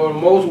 So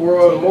most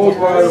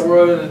part of the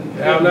world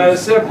have not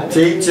accepted it.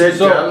 Teach it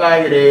So, just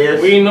like it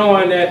is. We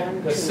knowing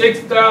that the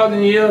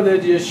 6,000 years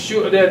that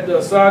Yahshua, that the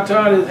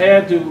Satan has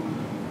had to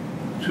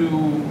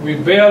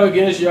rebel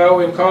against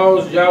Yahweh and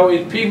cause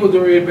Yahweh's people to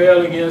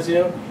rebel against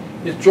him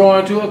is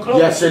drawing to a close.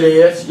 Yes, it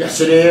is.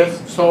 Yes, it is.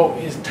 So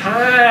it's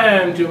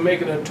time to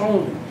make an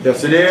atonement.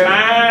 Yes, it is.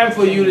 Time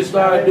for you to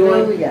start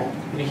doing.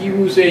 The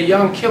Hebrews say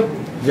Yom Kippur.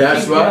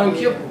 That's Keep right. Yom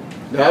Kippur.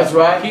 That's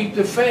right. Keep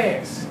the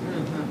fast.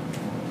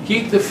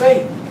 Keep the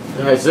faith.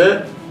 That's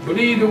it.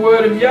 Believe the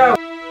word of Yahweh.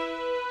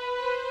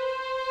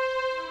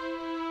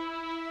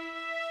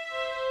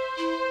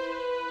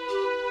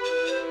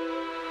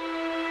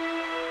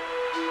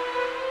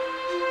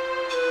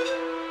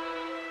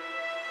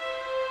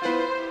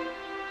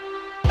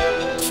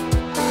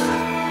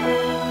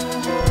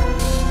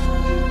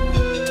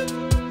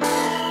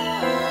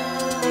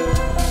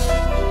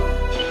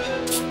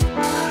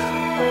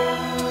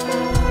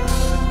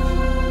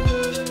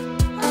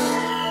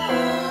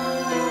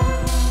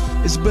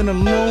 It's been a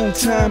long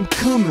time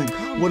coming,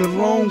 what a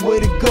long way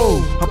to go.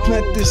 I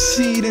plant this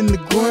seed in the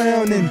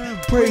ground and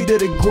pray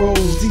that it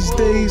grows. These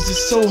days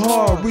it's so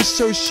hard.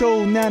 Research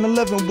showed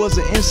 9/11 was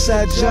an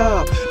inside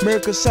job.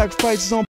 America's sacrifices on